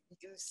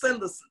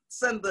send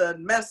the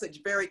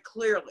message very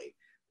clearly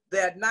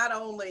that not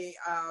only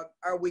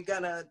are we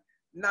going to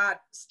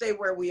not stay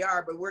where we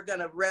are, but we're going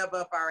to rev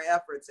up our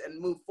efforts and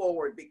move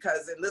forward,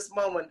 because in this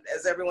moment,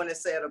 as everyone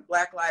has said,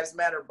 Black Lives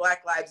Matter,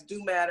 Black lives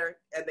do matter,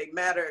 and they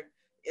matter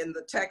in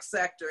the tech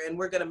sector. And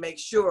we're going to make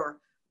sure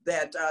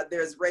that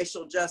there's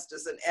racial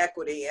justice and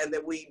equity, and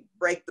that we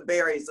break the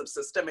barriers of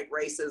systemic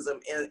racism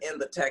in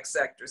the tech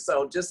sector.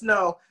 So just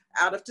know,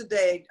 out of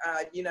today,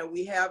 you know,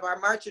 we have our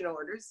marching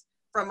orders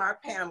from our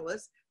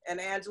panelists.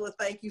 And Angela,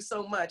 thank you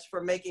so much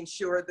for making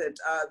sure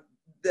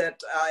that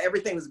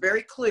everything was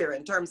very clear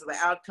in terms of the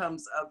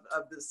outcomes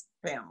of this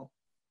panel.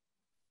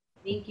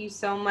 Thank you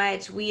so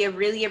much. We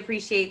really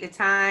appreciate the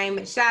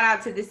time. Shout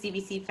out to the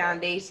CBC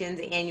Foundation's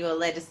annual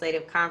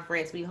legislative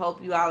conference. We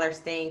hope you all are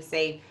staying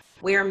safe.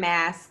 Wear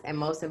masks, and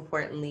most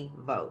importantly,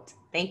 vote.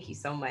 Thank you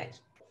so much.